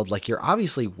open field, like you're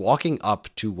obviously walking up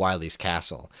to Wily's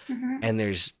castle, and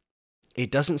it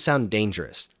doesn't sound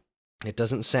dangerous. It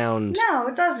doesn't sound... No,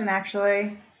 it doesn't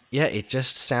actually. Yeah, it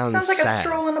just sounds like sad. a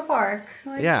stroll in the park.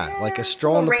 Like, like a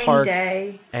stroll in the park.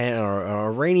 Day. And on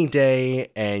a rainy day,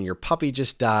 and your puppy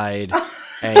just died,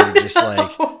 and you're just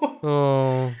like,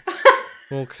 oh,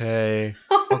 okay,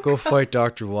 I'll go fight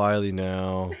Dr. Wily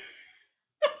now.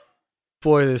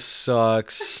 Boy, this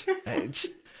sucks.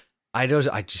 I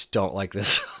just don't like this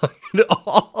song at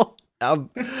all.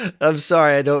 I'm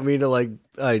sorry, I don't mean to like...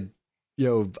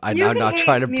 I'm not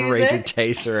trying to berate your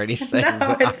taste or anything.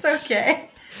 No, it's okay.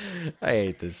 I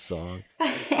hate this song.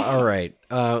 All right.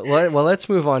 Well, let's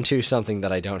move on to something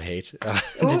that I don't hate.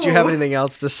 Did you have anything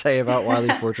else to say about Wily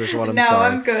Fortress 1? No,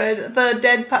 sorry. I'm good.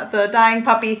 The dying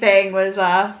puppy thing was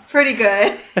pretty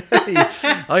good.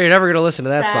 Oh, you're never going to listen to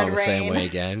that Sad song the rain. same way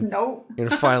again. Nope. You're going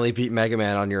to finally beat Mega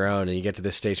Man on your own, and you get to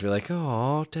this stage and be like,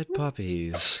 oh, dead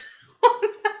puppies.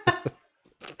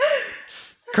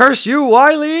 Curse you,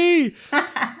 Wily!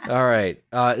 All right.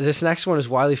 This next one is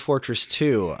Wily Fortress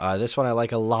 2. This one I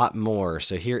like a lot more.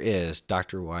 So here is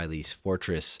Dr. Wily's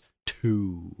Fortress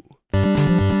 2.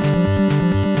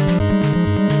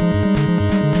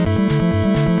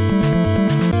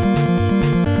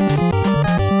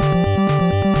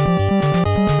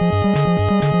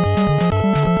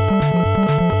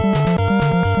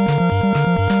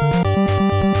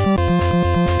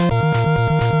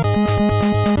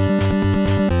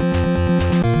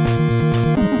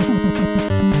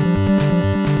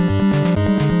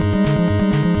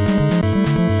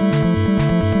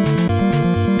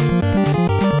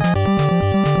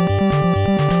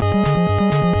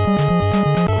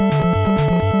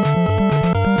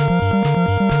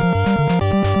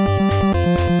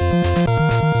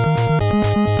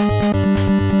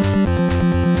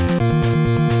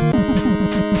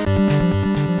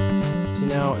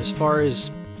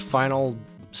 Final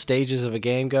stages of a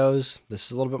game goes, this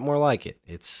is a little bit more like it.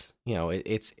 It's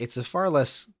a far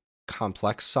less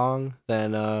complex song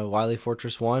than Wily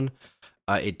Fortress 1.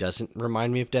 It doesn't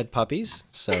remind me of Dead Puppies,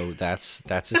 so that's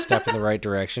a step in the right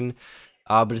direction.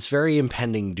 But it's very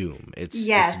impending doom. It's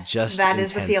just that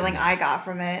is the feeling I got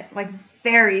from it. Like,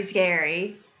 very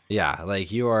scary. Yeah,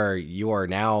 like you are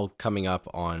now coming up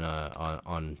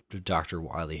on Dr.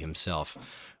 Wily himself.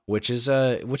 Which is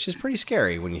pretty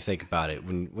scary when you think about it.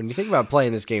 When you think about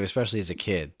playing this game, especially as a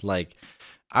kid. Like,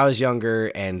 I was younger,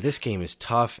 and this game is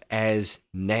tough as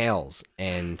nails.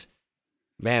 And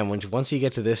man, once you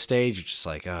get to this stage, you're just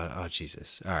like, oh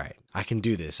Jesus, all right, I can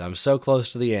do this. I'm so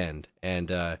close to the end, and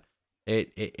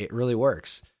it really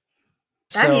works.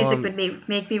 That music would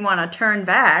make me want to turn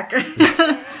back.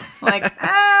 Like,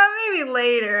 maybe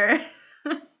later.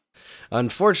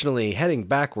 Unfortunately, heading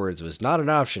backwards was not an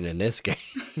option in this game.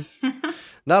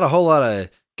 Not a whole lot of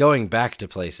going back to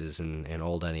places in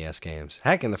old NES games.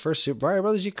 Heck, in the first Super Mario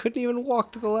Brothers, you couldn't even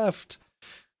walk to the left.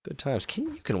 Good times.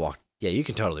 You can walk. Yeah, you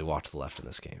can totally walk to the left in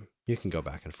this game. You can go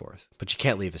back and forth, but you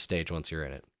can't leave a stage once you're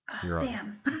in it.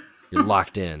 Damn. You're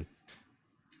locked in.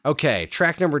 Okay,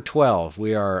 track number 12.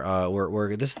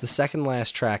 We're this is the second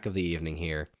last track of the evening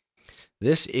here.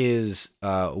 This is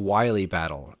Wily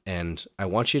Battle, and I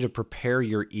want you to prepare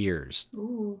your ears.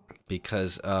 Ooh.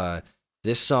 Because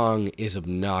this song is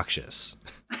obnoxious.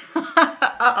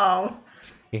 Uh-oh.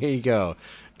 Here you go.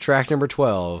 Track number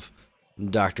 12,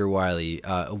 Dr. Wily,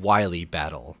 Wily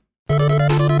Battle.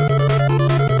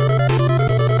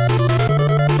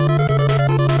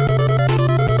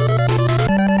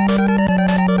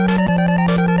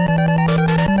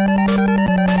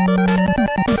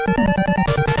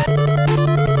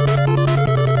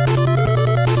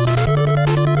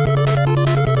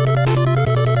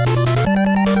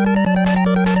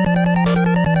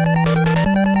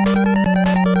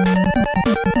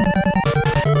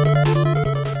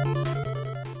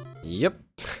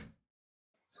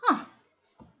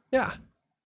 Yeah,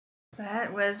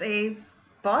 That was a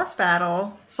boss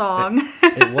battle it, song.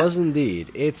 it was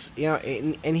indeed. It's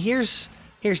and here's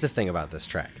the thing about this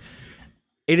track.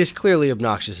 It is clearly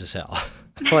obnoxious as hell.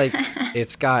 Like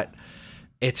it's got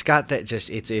that just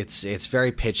it's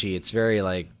very pitchy. It's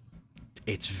very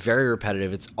it's very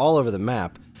repetitive. It's all over the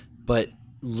map, but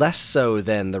less so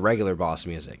than the regular boss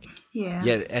music. Yeah.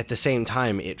 Yet at the same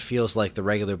time, it feels like the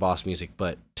regular boss music,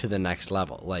 but to the next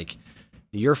level. Like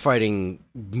you're fighting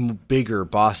bigger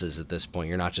bosses at this point.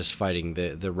 You're not just fighting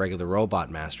the regular robot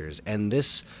masters. And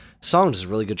this song does a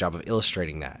really good job of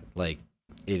illustrating that. Like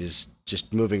it is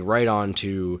just moving right on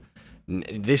to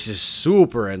this is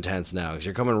super intense now because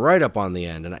you're coming right up on the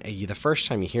end. And the first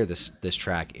time you hear this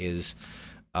track is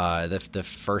the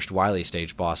first Wily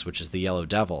stage boss, which is the Yellow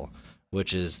Devil,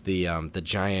 which is the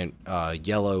giant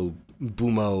yellow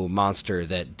Boomo monster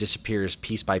that disappears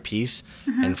piece by piece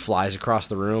and flies across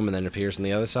the room and then appears on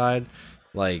the other side.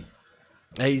 Like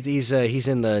he's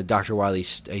in the Dr. Wily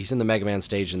he's in the Mega Man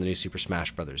stage in the new Super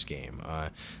Smash Brothers game.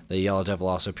 The Yellow Devil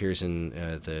also appears in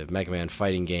the Mega Man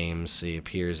fighting games. He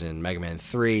appears in Mega Man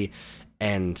 3,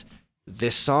 and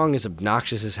this song is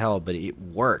obnoxious as hell, but it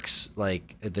works.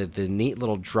 Like the neat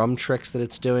little drum tricks that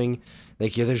it's doing.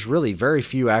 Like there's really very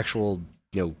few actual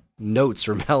notes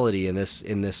or melody in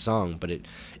this song, but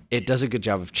it does a good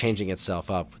job of changing itself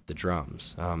up with the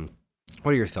drums.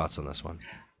 What are your thoughts on this one?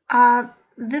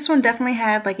 This one definitely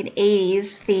had like an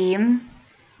 80s theme.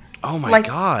 Oh my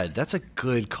god, that's a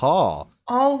good call.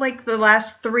 All like the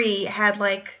last three had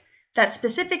like that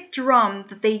specific drum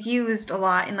that they used a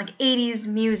lot in like 80s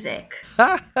music.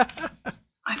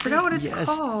 I forgot what it's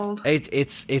called.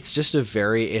 It's just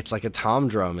it's like a tom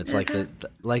drum. It's like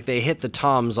like they hit the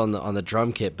toms on the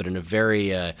drum kit, but in a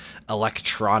very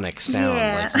electronic sound.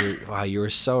 Yeah. Like you were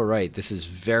so right. This is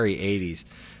very 80s.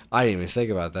 I didn't even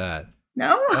think about that.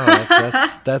 No.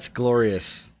 Oh, that's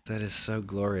glorious. That is so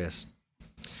glorious.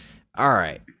 All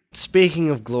right. Speaking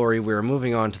of glory, we're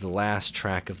moving on to the last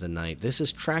track of the night. This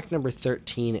is track number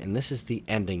 13, and this is the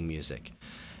ending music.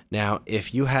 Now,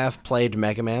 if you have played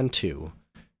Mega Man 2,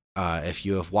 if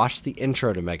you have watched the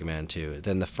intro to Mega Man 2,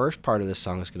 then the first part of this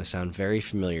song is going to sound very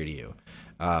familiar to you.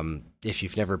 If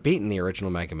you've never beaten the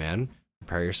original Mega Man,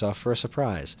 prepare yourself for a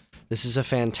surprise. This is a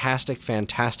fantastic,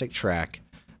 fantastic track,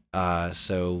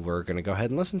 so we're going to go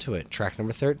ahead and listen to it. Track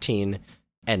number 13,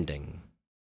 Ending.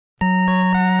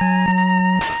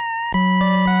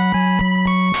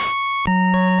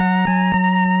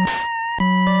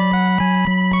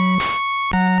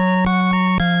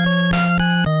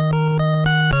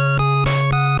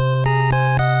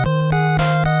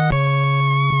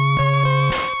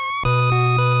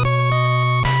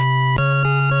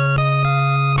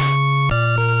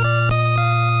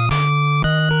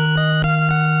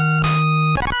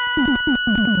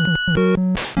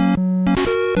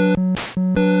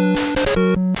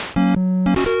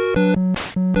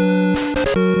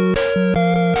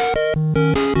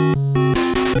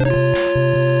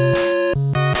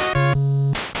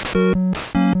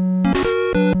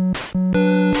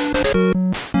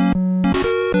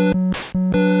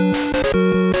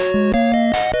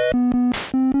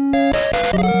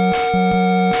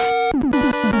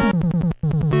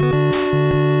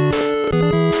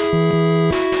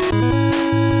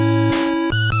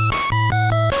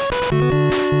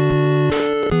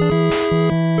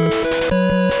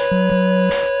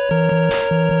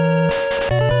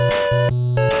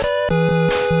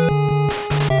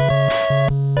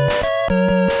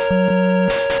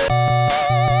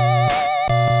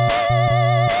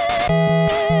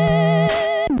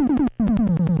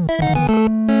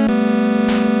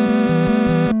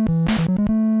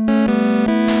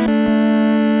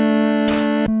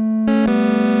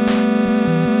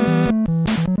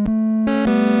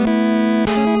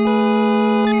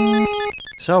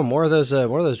 So more of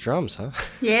those drums, huh?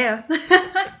 Yeah.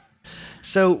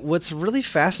 So what's really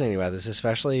fascinating about this,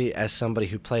 especially as somebody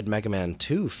who played Mega Man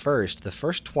 2 first, the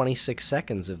first 26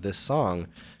 seconds of this song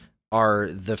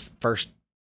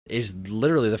is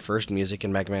literally the first music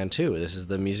in Mega Man 2. This is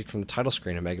the music from the title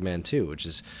screen of Mega Man 2, which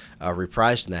is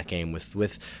reprised in that game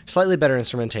with slightly better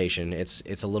instrumentation.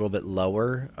 It's a little bit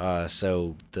lower,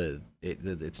 so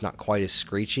it's not quite as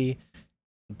screechy,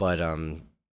 but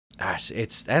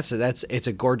it's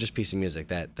a gorgeous piece of music,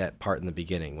 that part in the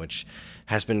beginning, which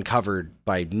has been covered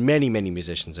by many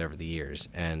musicians over the years,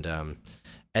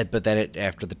 but then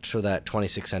after that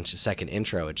 26-second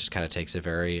intro, it just kind of takes a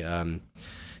very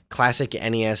classic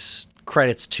NES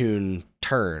credits tune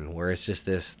turn, where it's just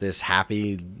this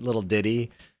happy little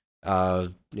ditty.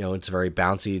 It's very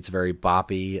bouncy, it's very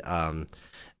boppy.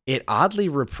 it oddly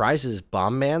reprises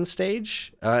Bomb Man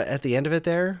stage at the end of it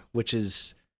there, which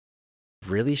is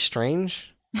really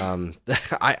strange.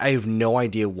 I have no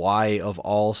idea why, of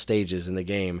all stages in the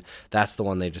game, that's the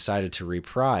one they decided to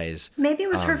reprise. Maybe it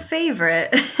was her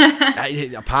favorite.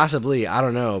 Possibly, I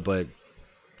don't know, but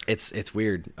it's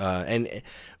weird.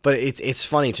 But it's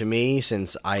funny to me,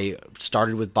 since I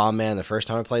started with Bomb Man the first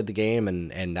time I played the game,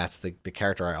 and that's the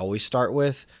character I always start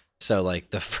with. So like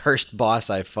the first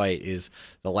boss I fight is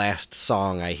the last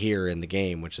song I hear in the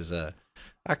game, which is a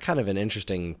kind of an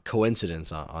interesting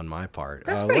coincidence on my part.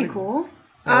 That's pretty cool.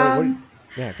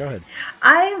 Yeah, go ahead.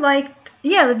 I liked,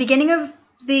 the beginning of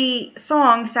the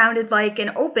song sounded like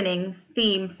an opening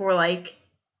theme for like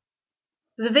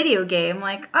the video game.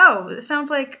 Like, oh, it sounds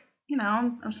like,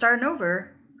 I'm starting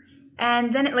over.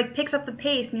 And then it like picks up the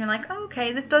pace and you're like, oh,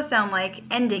 okay, this does sound like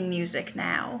ending music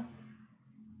now.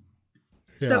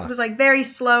 Yeah. So it was like very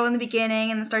slow in the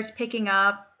beginning and then starts picking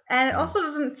up. And it also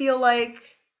doesn't feel like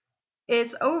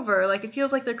it's over. Like, it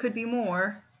feels like there could be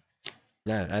more.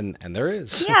 Yeah, and there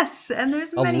is. Yes, and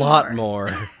there's many a lot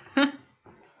more.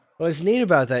 What's neat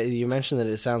about that, you mentioned that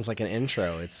it sounds like an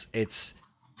intro. It's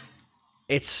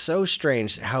so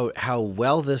strange how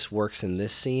well this works in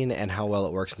this scene and how well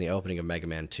it works in the opening of Mega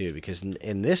Man 2. Because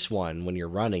in this one, when you're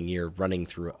running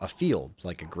through a field,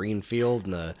 like a green field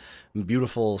and a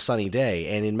beautiful sunny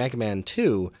day. And in Mega Man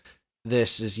 2,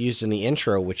 this is used in the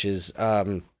intro, which is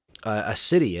a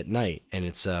city at night, and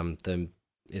it's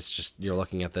just you're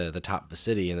looking at the top of a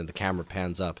city, and then the camera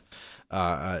pans up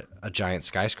a giant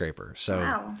skyscraper. So,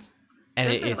 wow, and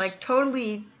those are like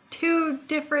totally two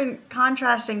different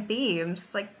contrasting themes.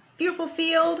 It's like beautiful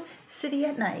field, city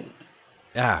at night.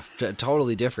 Yeah,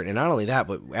 totally different. And not only that,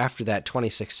 but after that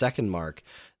 26-second mark,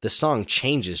 the song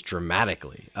changes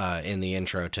dramatically in the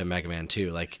intro to Mega Man 2.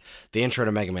 Like the intro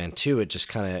to Mega Man 2, it just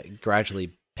kind of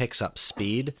gradually picks up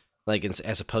speed. Like,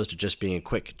 as opposed to just being a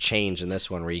quick change in this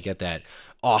one where you get that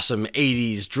awesome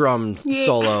 80s drum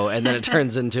solo and then it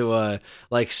turns into a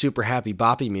like super happy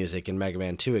boppy music. In Mega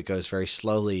Man 2, it goes very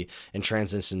slowly and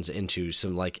transitions into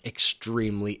some like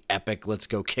extremely epic, let's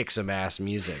go kick some ass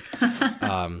music.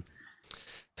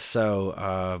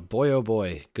 So boy, oh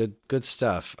boy, good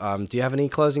stuff. Do you have any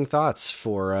closing thoughts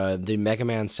for the Mega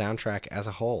Man soundtrack as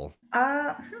a whole?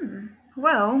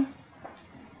 Well,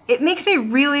 it makes me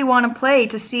really want to play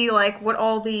to see like what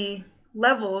all the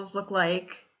levels look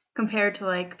like compared to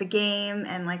like the game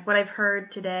and like what I've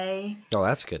heard today. Oh,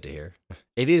 that's good to hear.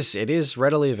 It is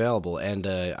readily available, and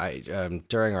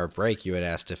during our break you had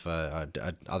asked if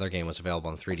other game was available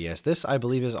on 3DS. This, I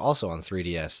believe, is also on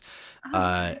 3DS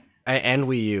and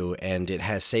Wii U, and it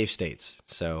has save states.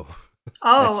 So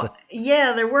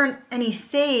yeah, there weren't any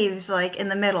saves like in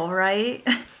the middle, right?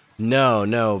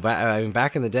 No.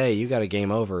 Back in the day, you got a game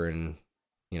over, and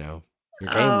your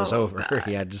game was over. God.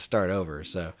 You had to start over.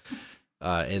 So,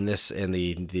 in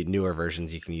the newer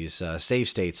versions, you can use save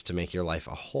states to make your life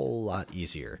a whole lot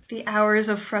easier. The hours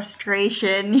of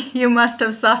frustration you must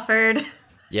have suffered.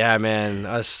 Yeah, man.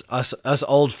 Us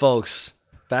old folks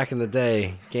back in the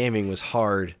day, gaming was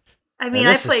hard. I mean,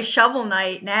 I play Shovel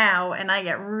Knight now, and I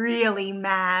get really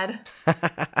mad.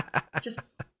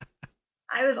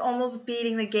 I was almost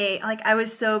beating the game. Like, I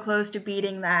was so close to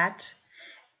beating that.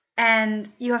 And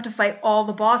you have to fight all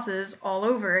the bosses all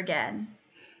over again.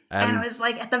 And I was,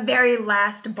 like, at the very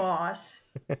last boss.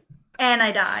 And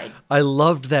I died. I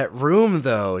loved that room,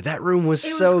 though. That room was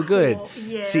so cool. Good.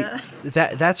 Yeah. See,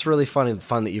 that's really fun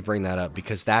that you bring that up,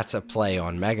 because that's a play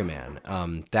on Mega Man.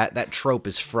 That trope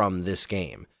is from this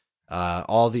game.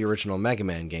 All the original Mega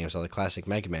Man games, all the classic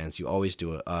Mega Mans, you always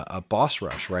do a boss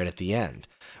rush right at the end.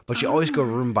 But you always go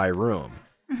room by room.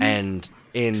 Mm-hmm. And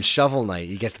in Shovel Knight,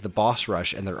 you get to the boss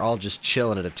rush, and they're all just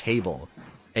chilling at a table.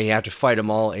 And you have to fight them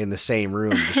all in the same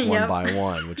room, just one by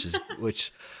one,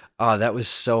 that was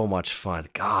so much fun.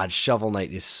 God, Shovel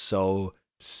Knight is so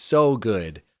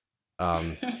good.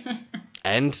 And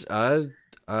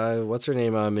what's her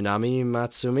name? Minami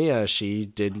Matsumi. She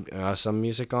did some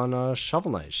music on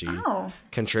Shovel Knight. She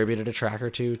contributed a track or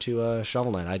two to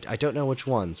Shovel Knight. I don't know which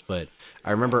ones, but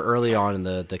I remember early on in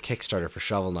the Kickstarter for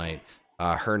Shovel Knight,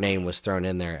 her name was thrown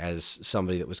in there as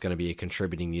somebody that was going to be a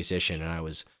contributing musician, and I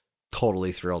was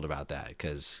totally thrilled about that,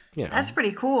 because that's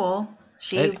pretty cool.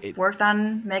 She worked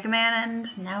on Mega Man,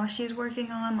 and now she's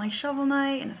working on like Shovel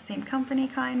Knight in the same company,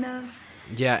 kind of.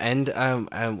 Yeah, and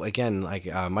again, like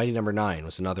Mighty Number 9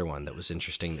 was another one that was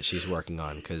interesting that she's working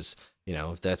on, because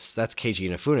that's Keiji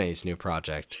Inafune's new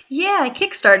project. Yeah, I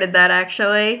kickstarted that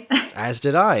actually. As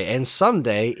did I, and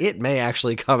someday it may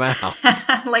actually come out.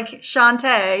 Like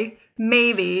Shantae,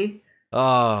 maybe.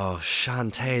 Oh,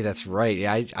 Shantae, that's right.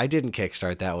 Yeah, I didn't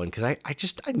kickstart that one because I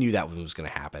knew that one was going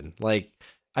to happen. Like,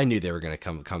 I knew they were going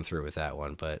to come through with that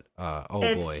one, but oh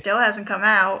It boy. still hasn't come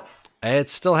out. It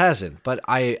still hasn't, but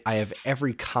I have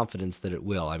every confidence that it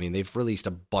will. I mean, they've released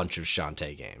a bunch of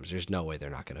Shantae games. There's no way they're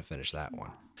not going to finish that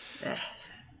one.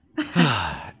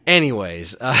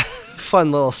 Anyways,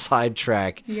 fun little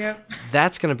sidetrack. Yep.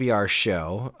 That's going to be our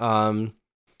show.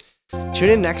 Tune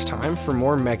in next time for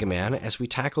more Mega Man as we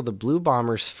tackle the Blue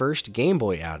Bombers' first Game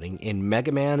Boy outing in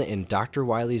Mega Man and Dr.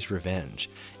 Wily's Revenge.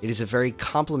 It is a very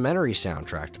complimentary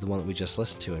soundtrack to the one that we just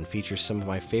listened to and features some of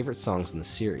my favorite songs in the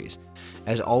series.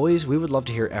 As always, we would love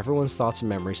to hear everyone's thoughts and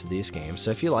memories of these games,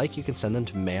 so if you like, you can send them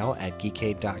to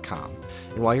mail@geekade.com.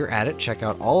 And while you're at it, check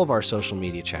out all of our social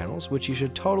media channels, which you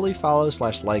should totally follow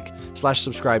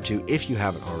 /like/subscribe to if you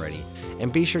haven't already.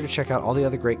 And be sure to check out all the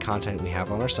other great content we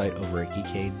have on our site over at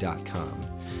geekade.com.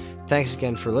 Thanks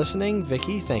again for listening.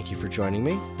 Vicky, thank you for joining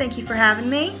me. Thank you for having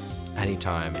me.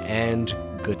 Anytime, and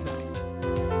good night.